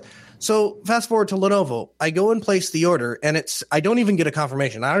and forth. So fast forward to Lenovo, I go and place the order, and I don't even get a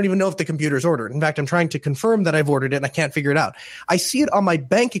confirmation. I don't even know if the computer's ordered. In fact, I'm trying to confirm that I've ordered it, and I can't figure it out. I see it on my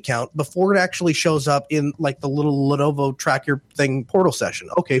bank account before it actually shows up in like the little Lenovo track your thing portal session.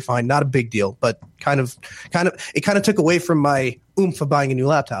 Okay, fine, not a big deal, but kind of took away from my oomph of buying a new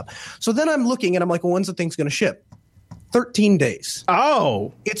laptop. So then I'm looking, and I'm like, well, when's the thing's going to ship? 13 days.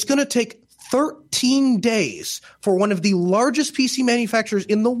 Oh, it's going to take 13 days for one of the largest PC manufacturers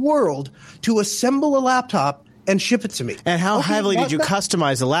in the world to assemble a laptop and ship it to me. And how heavily did you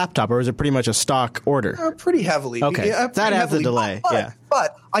customize the laptop, or was it pretty much a stock order? Pretty heavily. Okay, that adds the delay.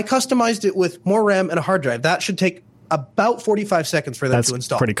 But I customized it with more RAM and a hard drive. That should take about 45 seconds for them to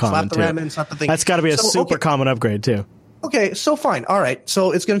install. That's pretty common, slap the RAM in, slap the thing. That's got to be a super common upgrade, too. Okay, so fine. All right.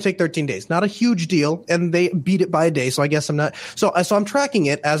 So it's going to take 13 days. Not a huge deal, and they beat it by a day, so I guess I'm not. So I'm tracking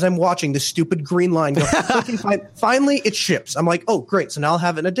it as I'm watching this stupid green line go. Finally, it ships. I'm like, oh, great. So now I'll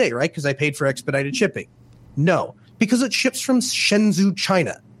have it in a day, right? Because I paid for expedited shipping. No, because it ships from Shenzhou,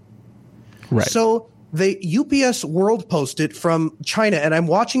 China. Right. So the UPS World posted from China, and I'm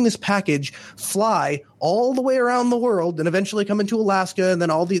watching this package fly all the way around the world and eventually come into Alaska and then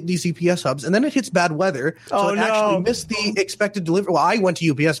all these UPS hubs. And then it hits bad weather. So it actually missed the expected delivery. Well, I went to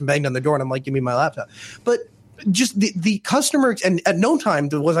UPS and banged on the door, and I'm like, give me my laptop. But just the customer, and at no time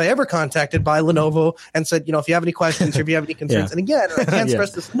was I ever contacted by Lenovo and said, if you have any questions or if you have any concerns. And again, I can't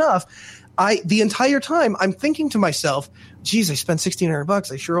stress this enough. The entire time I'm thinking to myself, geez, I spent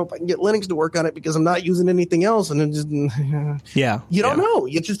 $1,600. I sure hope I can get Linux to work on it because I'm not using anything else. And it just, you don't know.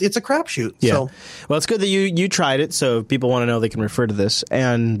 It's a crapshoot. Yeah. So, well, it's good that you tried it. So if people want to know, they can refer to this.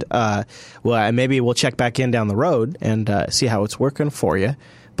 And maybe we'll check back in down the road and see how it's working for you.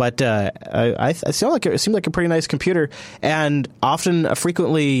 But I feel like it seemed like a pretty nice computer, and often a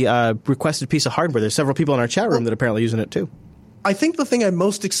frequently requested piece of hardware. There's several people in our chat room that are apparently using it too. I think the thing I'm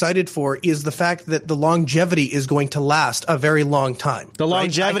most excited for is the fact that the longevity is going to last a very long time. The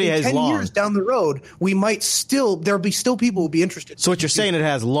longevity is 10 long. 10 years down the road, there'll be still people who will be interested. So what you're saying, it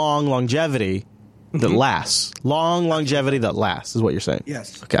has long longevity that lasts. Long longevity that lasts is what you're saying.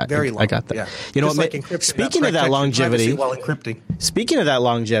 Yes. Okay. Very long. I got that. Yeah. You know, speaking of that longevity, while encrypting. Speaking of that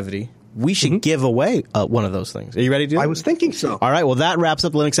longevity, we should give away one of those things. Are you ready to do it? I was thinking so. All right. Well, that wraps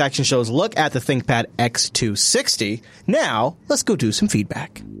up Linux Action Show's look at the ThinkPad X260. Now, let's go do some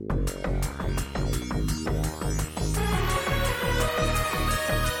feedback.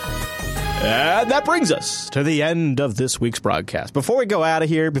 And that brings us to the end of this week's broadcast. Before we go out of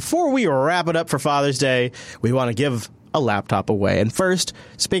here, before we wrap it up for Father's Day, we want to give a laptop away. And first,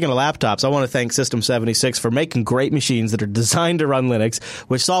 speaking of laptops, I want to thank System 76 for making great machines that are designed to run Linux,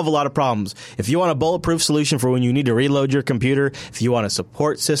 which solve a lot of problems. If you want a bulletproof solution for when you need to reload your computer, if you want a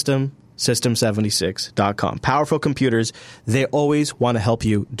support system, System76.com. Powerful computers, they always want to help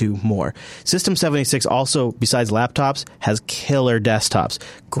you do more. System 76 also, besides laptops, has killer desktops.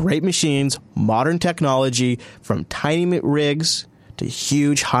 Great machines, modern technology, from tiny rigs to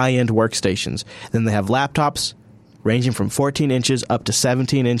huge high-end workstations. Then they have laptops ranging from 14 inches up to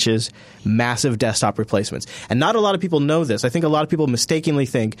 17 inches, massive desktop replacements. And not a lot of people know this. I think a lot of people mistakenly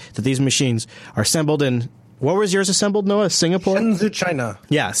think that these machines are assembled in Where was yours assembled, Noah? Singapore? Shenzhou, China.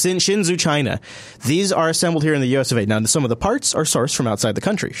 Yeah, Shenzhou, China. These are assembled here in the US of A. Now, some of the parts are sourced from outside the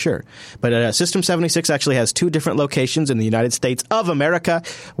country, sure. But System 76 actually has 2 different locations in the United States of America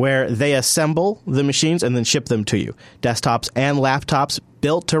where they assemble the machines and then ship them to you. Desktops and laptops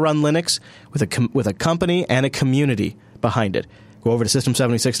built to run Linux with a company and a community behind it. Go over to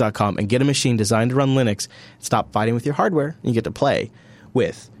System76.com and get a machine designed to run Linux. Stop fighting with your hardware. You get to play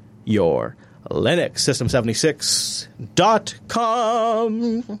with your Linux.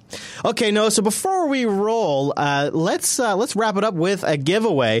 System76.com. Okay, Noah, so before we roll, let's wrap it up with a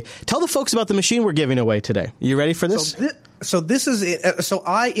giveaway. Tell the folks about the machine we're giving away today. You ready for this? So this is it. So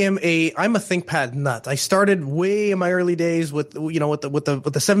I'm a ThinkPad nut. I started way in my early days with the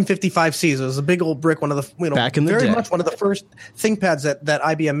 755Cs. It was a big old brick, one of the back in the very day. much one of the first ThinkPads that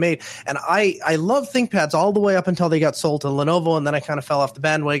IBM made. And I love ThinkPads all the way up until they got sold to Lenovo, and then I kind of fell off the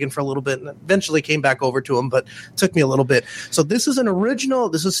bandwagon for a little bit, and eventually came back over to them, but it took me a little bit. So this is an original.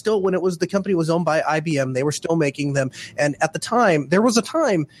 This is still when the company was owned by IBM. They were still making them, and at the time there was a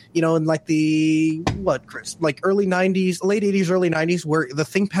time in like the early 90s. Late 80s, early 90s, where the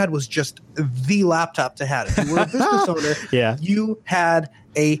ThinkPad was just the laptop to have. If you were a business owner, you had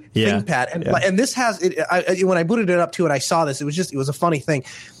a ThinkPad. And this has it. When I booted it up too, and I saw this, it was a funny thing.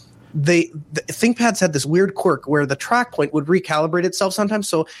 The ThinkPads had this weird quirk where the track point would recalibrate itself sometimes.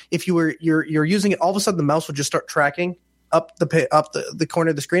 So if you're using it, all of a sudden the mouse would just start tracking up the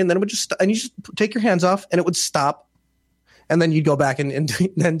corner of the screen, and then it would and you just take your hands off, and it would stop. And then you'd go back and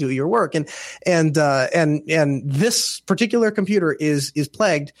then do your work. And this particular computer is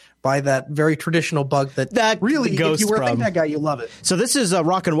plagued by that very traditional bug that really, if you were a ThinkPad guy, you love it. So this is a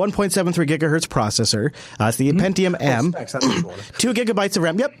rockin' 1.73 gigahertz processor. It's the Pentium M, 2 gigabytes of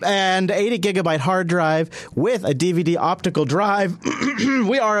RAM, and 80 gigabyte hard drive with a DVD optical drive.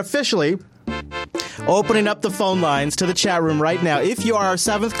 We are officially opening up the phone lines to the chat room right now. If you are our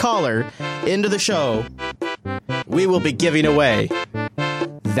 7th caller into the show, we will be giving away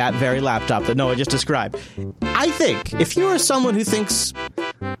that very laptop that Noah just described. I think if you are someone who thinks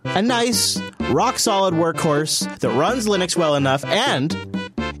a nice, rock-solid workhorse that runs Linux well enough and,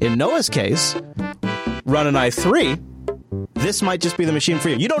 in Noah's case, run an i3, this might just be the machine for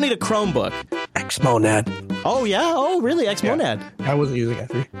you. You don't need a Chromebook. Xmonad. Oh, yeah? Oh, really? Xmonad. Yeah. I wasn't using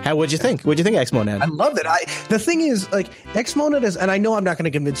i3. What'd you think? What'd you think of Xmonad? I loved it. The thing is, Xmonad is, and I know I'm not going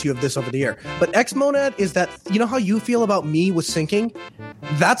to convince you of this over the air, but Xmonad is that, you know how you feel about me with syncing?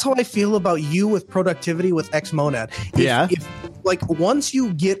 That's how I feel about you with productivity with Xmonad. If once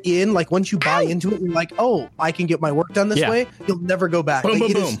you get in, once you buy into it, you're like, oh, I can get my work done this way, you'll never go back. Boom,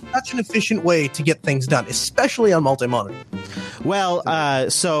 boom, it is such an efficient way to get things done, especially on multi-monitor. Well,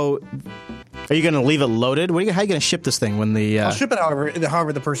 so are you going to leave it loaded? How are you going to ship this thing when the? I'll ship it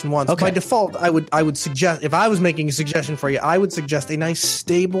however the person wants. Okay. By default, I would suggest, if I was making a suggestion for you, I would suggest a nice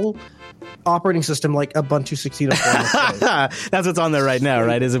stable operating system like Ubuntu 16.04. That's what's on there right now,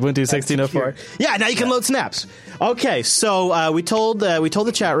 right? Is Ubuntu 16.04? Yeah. Now you can load snaps. Okay, so we told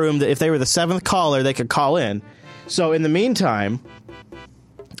the chat room that if they were the 7th caller, they could call in. So in the meantime,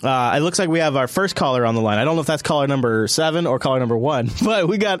 it looks like we have our first caller on the line. I don't know if that's caller number 7 or caller number 1, but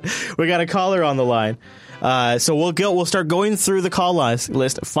we got a caller on the line. So we'll start going through the call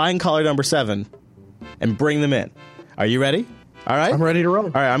list, find caller number 7, and bring them in. Are you ready? All right, I'm ready to roll.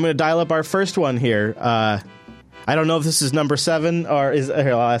 All right, I'm going to dial up our first one here. I don't know if this is number 7 or is.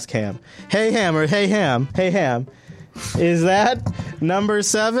 Here, I'll ask Ham. Hey Ham or Hey Ham. Hey Ham. Is that number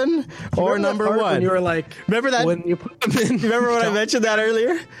 7 or number 1? When you were like, remember that? When you put them in. Remember when I mentioned that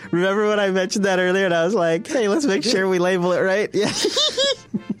earlier? And I was like, hey, let's make sure we label it right. Yeah.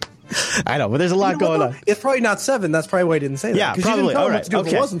 I know, but there's a lot going on. It's probably not 7. That's probly why I didn't say that. Yeah, probably. All right.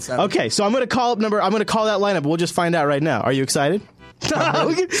 Okay. It wasn't 7. Okay, so I'm going to call that lineup. We'll just find out right now. Are you excited?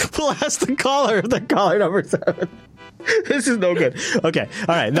 We'll ask the caller number 7. This is no good. Okay.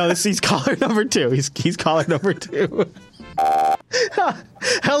 All right. No, he's caller number 2. He's caller number 2.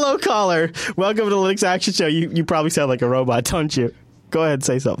 Hello, caller. Welcome to the Linux Action Show. You probably sound like a robot, don't you? Go ahead and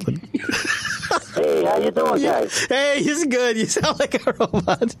say something. Hey, how you doing, guys? Hey, he's good. You sound like a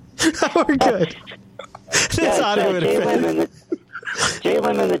robot. We're good. Jalen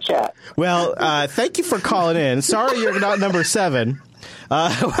in the chat. Well, thank you for calling in. Sorry you're not number 7.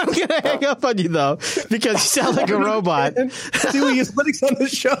 I'm going to hang up on you, though, because you sound like a robot. See, we use Linux on the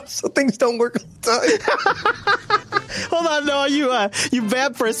show, so things don't work all the time. Hold on, Noah. You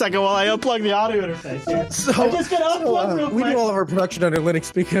vamp for a second while I unplug the audio interface. Yeah. So, I'm just gonna unplug real we quick. do all of our production under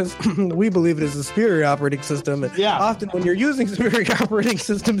Linux because we believe it is a superior operating system. And Yeah. often when you're using superior operating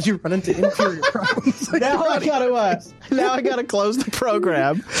systems, you run into inferior problems. Like Now I gotta close the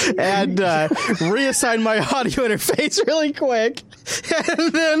program and reassign my audio interface really quick,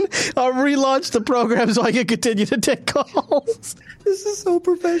 and then I'll relaunch the program so I can continue to take calls. This is so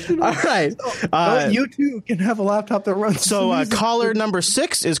professional. All right. You too can have a laptop that runs. So caller number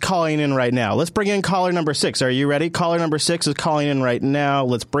 6 is calling in right now. Let's bring in caller number 6. Are you ready? Caller number 6 is calling in right now.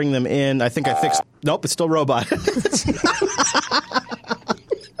 Let's bring them in. I think I fixed. Nope, it's still robot.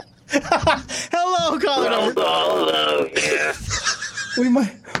 Hello, caller number. Hello, yeah. we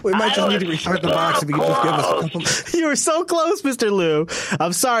might just need to restart the box if you could just give us a couple. You were so close, Mr. Lou.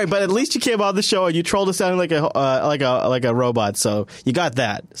 I'm sorry, but at least you came on the show and you trolled us sounding like a robot. So you got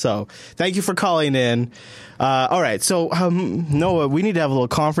that. So thank you for calling in. All right, so Noah, we need to have a little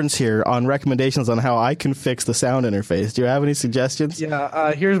conference here on recommendations on how I can fix the sound interface. Do you have any suggestions?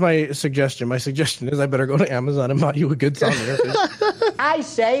 Yeah, here's my suggestion. My suggestion is I better go to Amazon and buy you a good sound interface. I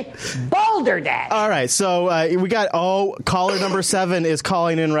say boulder dash. All right, so we got caller number 7 is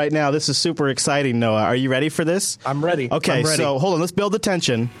calling in right now. This is super exciting, Noah. Are you ready for this? I'm ready. Okay, I'm ready. so hold on. Let's build the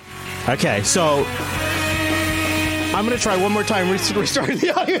tension. Okay, so I'm going to try one more time restarting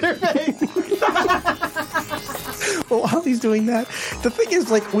the audio interface. Well, while he's doing that, the thing is,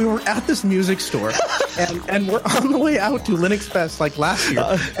 like, we were at this music store, and we're on the way out to Linux Fest like last year,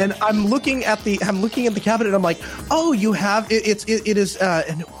 and I'm looking at the cabinet, and I'm like, oh, you have it is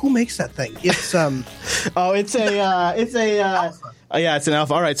and who makes that thing? It's it's an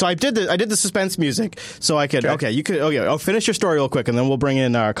Alpha. All right, so I did the suspense music, so I could. Okay, you could. Okay, I'll finish your story real quick, and then we'll bring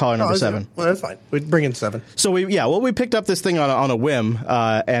in our caller number 7. Well, that's fine. We bring in 7. So we picked up this thing on a whim,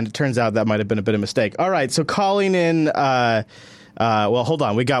 and it turns out that might have been a bit of a mistake. All right, so calling in. Well, hold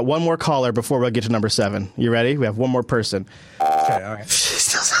on. We got one more caller before we'll get to number 7. You ready? We have one more person. Okay, all right.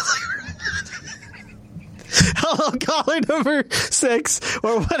 Still sounds like hello, caller number 6,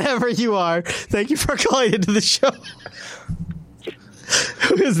 or whatever you are. Thank you for calling into the show.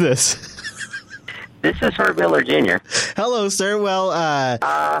 Who is this? This is Herb Miller Jr. Hello, sir. Well,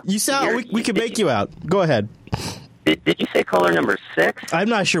 you sound. We can make you out. Go ahead. Did you say caller number 6? I'm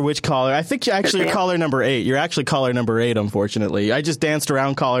not sure which caller. I think you're actually caller number 8. You're actually caller number 8, unfortunately. I just danced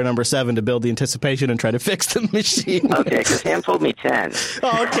around caller number 7 to build the anticipation and try to fix the machine. Okay, because Ham told me 10.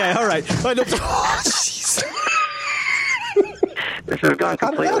 Oh, okay. All right. Oh, jeez. This has gone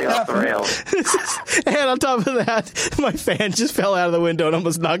completely off the rails. And on top of that, my fan just fell out of the window and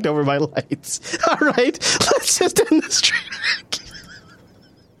almost knocked over my lights. All right. Let's just end this train.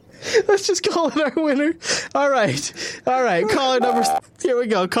 Let's just call it our winner. All right. Caller number. Here we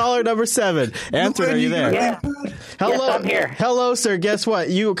go. Caller number 7. Anthony, are you there? Yeah. Hello. Yes, I'm here. Hello, sir. Guess what?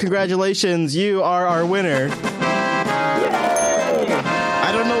 Congratulations. You are our winner.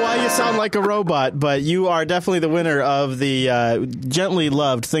 I don't know why you sound like a robot, but you are definitely the winner of the gently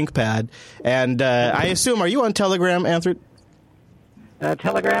loved ThinkPad. And I assume, are you on Telegram, Anthony?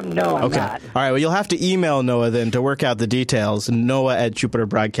 Telegram? No, I'm not. All right, well, you'll have to email Noah then to work out the details,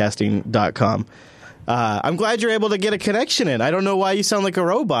 noah@jupiterbroadcasting.com. I'm glad you're able to get a connection in. I don't know why you sound like a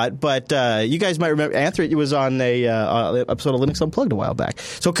robot, but you guys might remember Anthony was on a episode of Linux Unplugged a while back.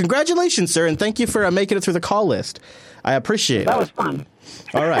 So congratulations, sir, and thank you for making it through the call list. I appreciate it. That was fun.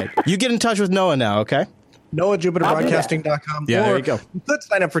 All right. You get in touch with Noah now, okay? NoahJupiterBroadcasting.com. Yeah, there you go. You could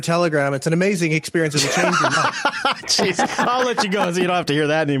sign up for Telegram. It's an amazing experience. It'll change your life. Jeez, I'll let you go so you don't have to hear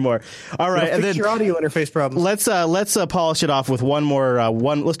that anymore. All right, It'll fix your audio interface problems. Let's polish it off with one more.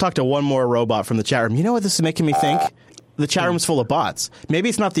 Let's talk to one more robot from the chat room. You know what this is making me think? The chat room's full of bots. Maybe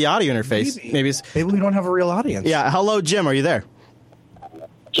it's not the audio interface. Maybe we don't have a real audience. Yeah. Hello, Jim. Are you there?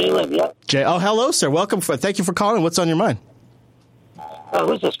 J-Lib, yep. Oh, hello, sir. Welcome. Thank you for calling. What's on your mind?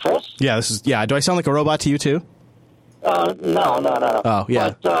 Who's this, Chris? Yeah, this is. Yeah. Do I sound like a robot to you too? No. Oh,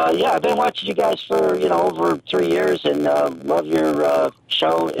 yeah. But, I've been watching you guys for, over 3 years and love your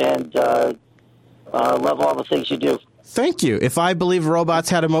show and love all the things you do. Thank you. If I believe robots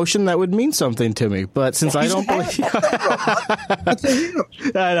had emotion, that would mean something to me. But since I don't believe...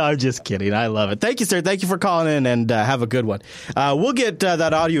 I know, I'm just kidding. I love it. Thank you, sir. Thank you for calling in, and have a good one. We'll get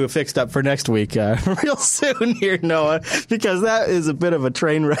that audio fixed up for next week real soon here, Noah, because that is a bit of a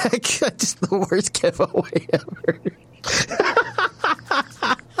train wreck. Just the worst giveaway ever.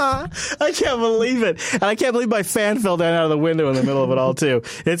 I can't believe it. And I can't believe my fan fell down out of the window in the middle of it all, too.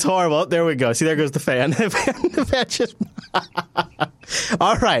 It's horrible. Oh, there we go. See, there goes the fan. The fan just...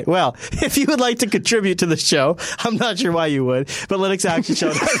 All right. Well, if you would like to contribute to the show, I'm not sure why you would, but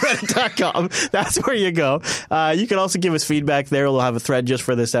linuxactionshow.reddit.com. That's where you go. You can also give us feedback there. We'll have a thread just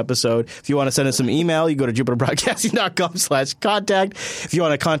for this episode. If you want to send us some email, you go to jupiterbroadcasting.com/contact. If you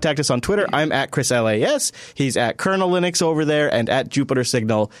want to contact us on Twitter, I'm at ChrisLAS. He's at Kernel Linux over there and at Jupiter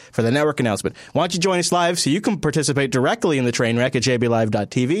Signal for the network announcement. Why don't you join us live so you can participate directly in the train wreck at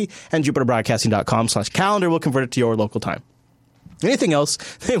jblive.tv and jupiterbroadcasting.com/calendar. We'll convert it to your local time. Anything else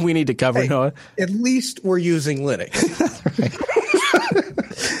that we need to cover, Noah? At least we're using Linux.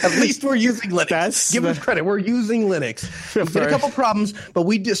 At least we're using Linux. Give us credit. We're using Linux. We get a couple problems, but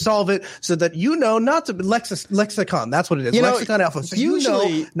we just solve it so that you know not to lexicon. That's what it is. Lexicon Alpha. So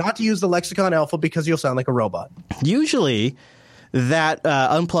usually, not to use the Lexicon Alpha because you'll sound like a robot. Usually, that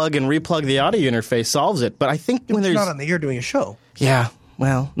unplug and replug the audio interface solves it. But I think when there's not on the air doing a show. Yeah.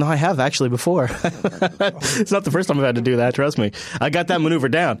 Well, no, I have actually before. It's not the first time I've had to do that, trust me. I got that maneuver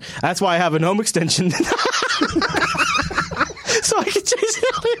down. That's why I have a gnome extension. So I can change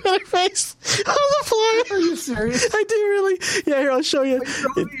the audio interface on the fly. Are you serious? I do really. Yeah, here, I'll show you.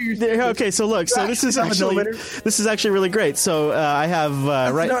 Okay, so look. So this is actually really great. So I have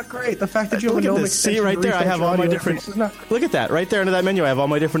That's not great. The fact that you have a gnome extension. See right there, I have all my different. Look at that. Right there under that menu, I have all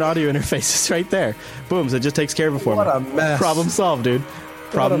my different audio interfaces right there. Boom. So it just takes care of it for me. What a mess. Problem solved, dude.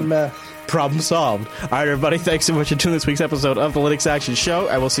 Problem solved. All right, everybody. Thanks so much for tuning this week's episode of the Linux Action Show.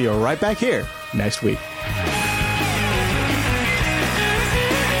 I will see you right back here next week.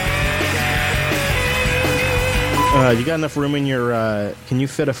 You got enough room in your... can you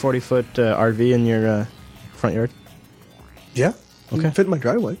fit a 40-foot RV in your front yard? Yeah. Okay. You can fit in my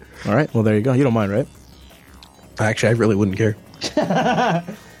driveway. All right. Well, there you go. You don't mind, right? Actually, I really wouldn't care.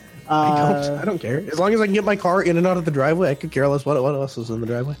 I don't care. As long as I can get my car in and out of the driveway, I could care less what else is in the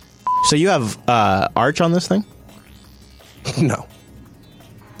driveway. So you have Arch on this thing? No.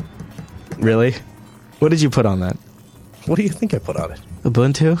 Really? What did you put on that? What do you think I put on it?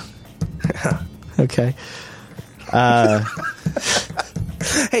 Ubuntu? Okay.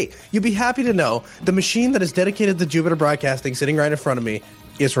 Hey, you'd be happy to know the machine that is dedicated to Jupiter Broadcasting sitting right in front of me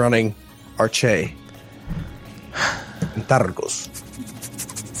is running Arche. Targos.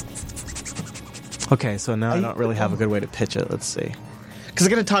 Okay, so now I don't really have a good way to pitch it. Let's see. Because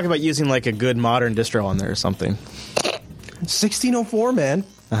I'm going to talk about using like a good modern distro on there or something. 1604, man.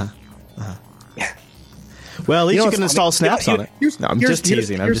 Yeah. Well, at least you can install snaps on it. No, I'm just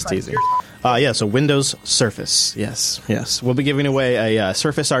teasing. Yeah, so Windows Surface. Yes. We'll be giving away a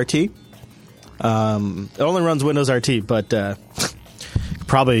Surface RT. It only runs Windows RT, but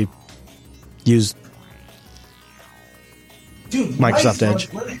probably use Microsoft Edge.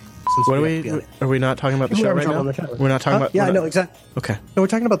 What are we not talking about the show right now? We're not talking about... Yeah, I know, exactly. Okay. No, we're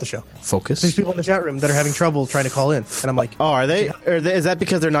talking about the show. Focus. There's people in the chat room that are having trouble trying to call in, and I'm like... Oh, are they? Is that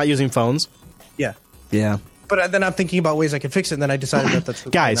because they're not using phones? Yeah. Yeah. But then I'm thinking about ways I can fix it, and then I decided that's...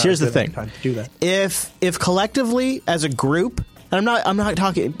 Guys, here's the thing. Time to do that. If collectively, as a group... And I'm not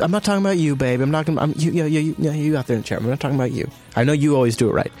talking about you, babe. You out there in the chat room. I'm not talking about you. I know you always do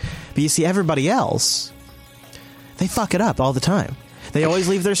it right. But you see, everybody else, they fuck it up all the time. They always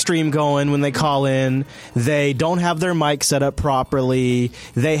leave their stream going when they call in. They don't have their mic set up properly.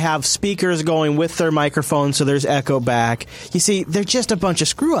 They have speakers going with their microphone, so there's echo back. You see, they're just a bunch of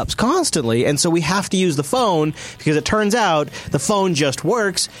screw-ups constantly, and so we have to use the phone because it turns out the phone just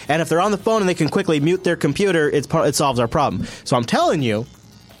works, and if they're on the phone and they can quickly mute their computer, it solves our problem. So I'm telling you,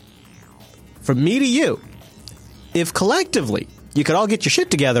 from me to you, if collectively you could all get your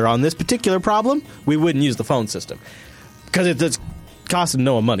shit together on this particular problem, we wouldn't use the phone system. Because it's costing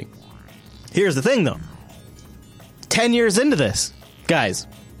no money. Here's the thing, though. 10 years into this, guys,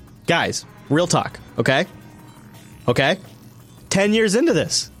 real talk, okay? 10 years into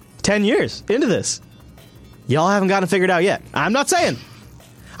this. 10 years into this. Y'all haven't gotten it figured out yet. I'm not saying.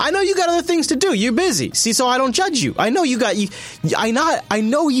 I know you got other things to do. You're busy. See, so I don't judge you. I know you got you. I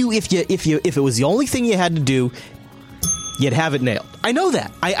know you. If it was the only thing you had to do, you'd have it nailed. I know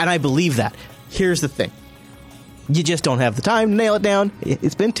that. I believe that. Here's the thing. You just don't have the time to nail it down.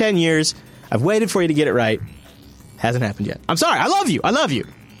 It's been 10 years. I've waited for you to get it right. Hasn't happened yet. I'm sorry. I love you. But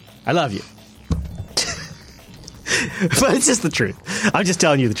it's just the truth. I'm just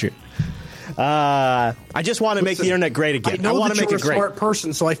telling you the truth. I just want to make the internet great again. I want to make it great. I'm a smart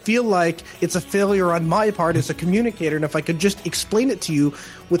person, so I feel like it's a failure on my part as a communicator, and if I could just explain it to you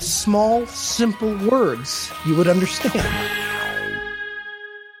with small, simple words, you would understand.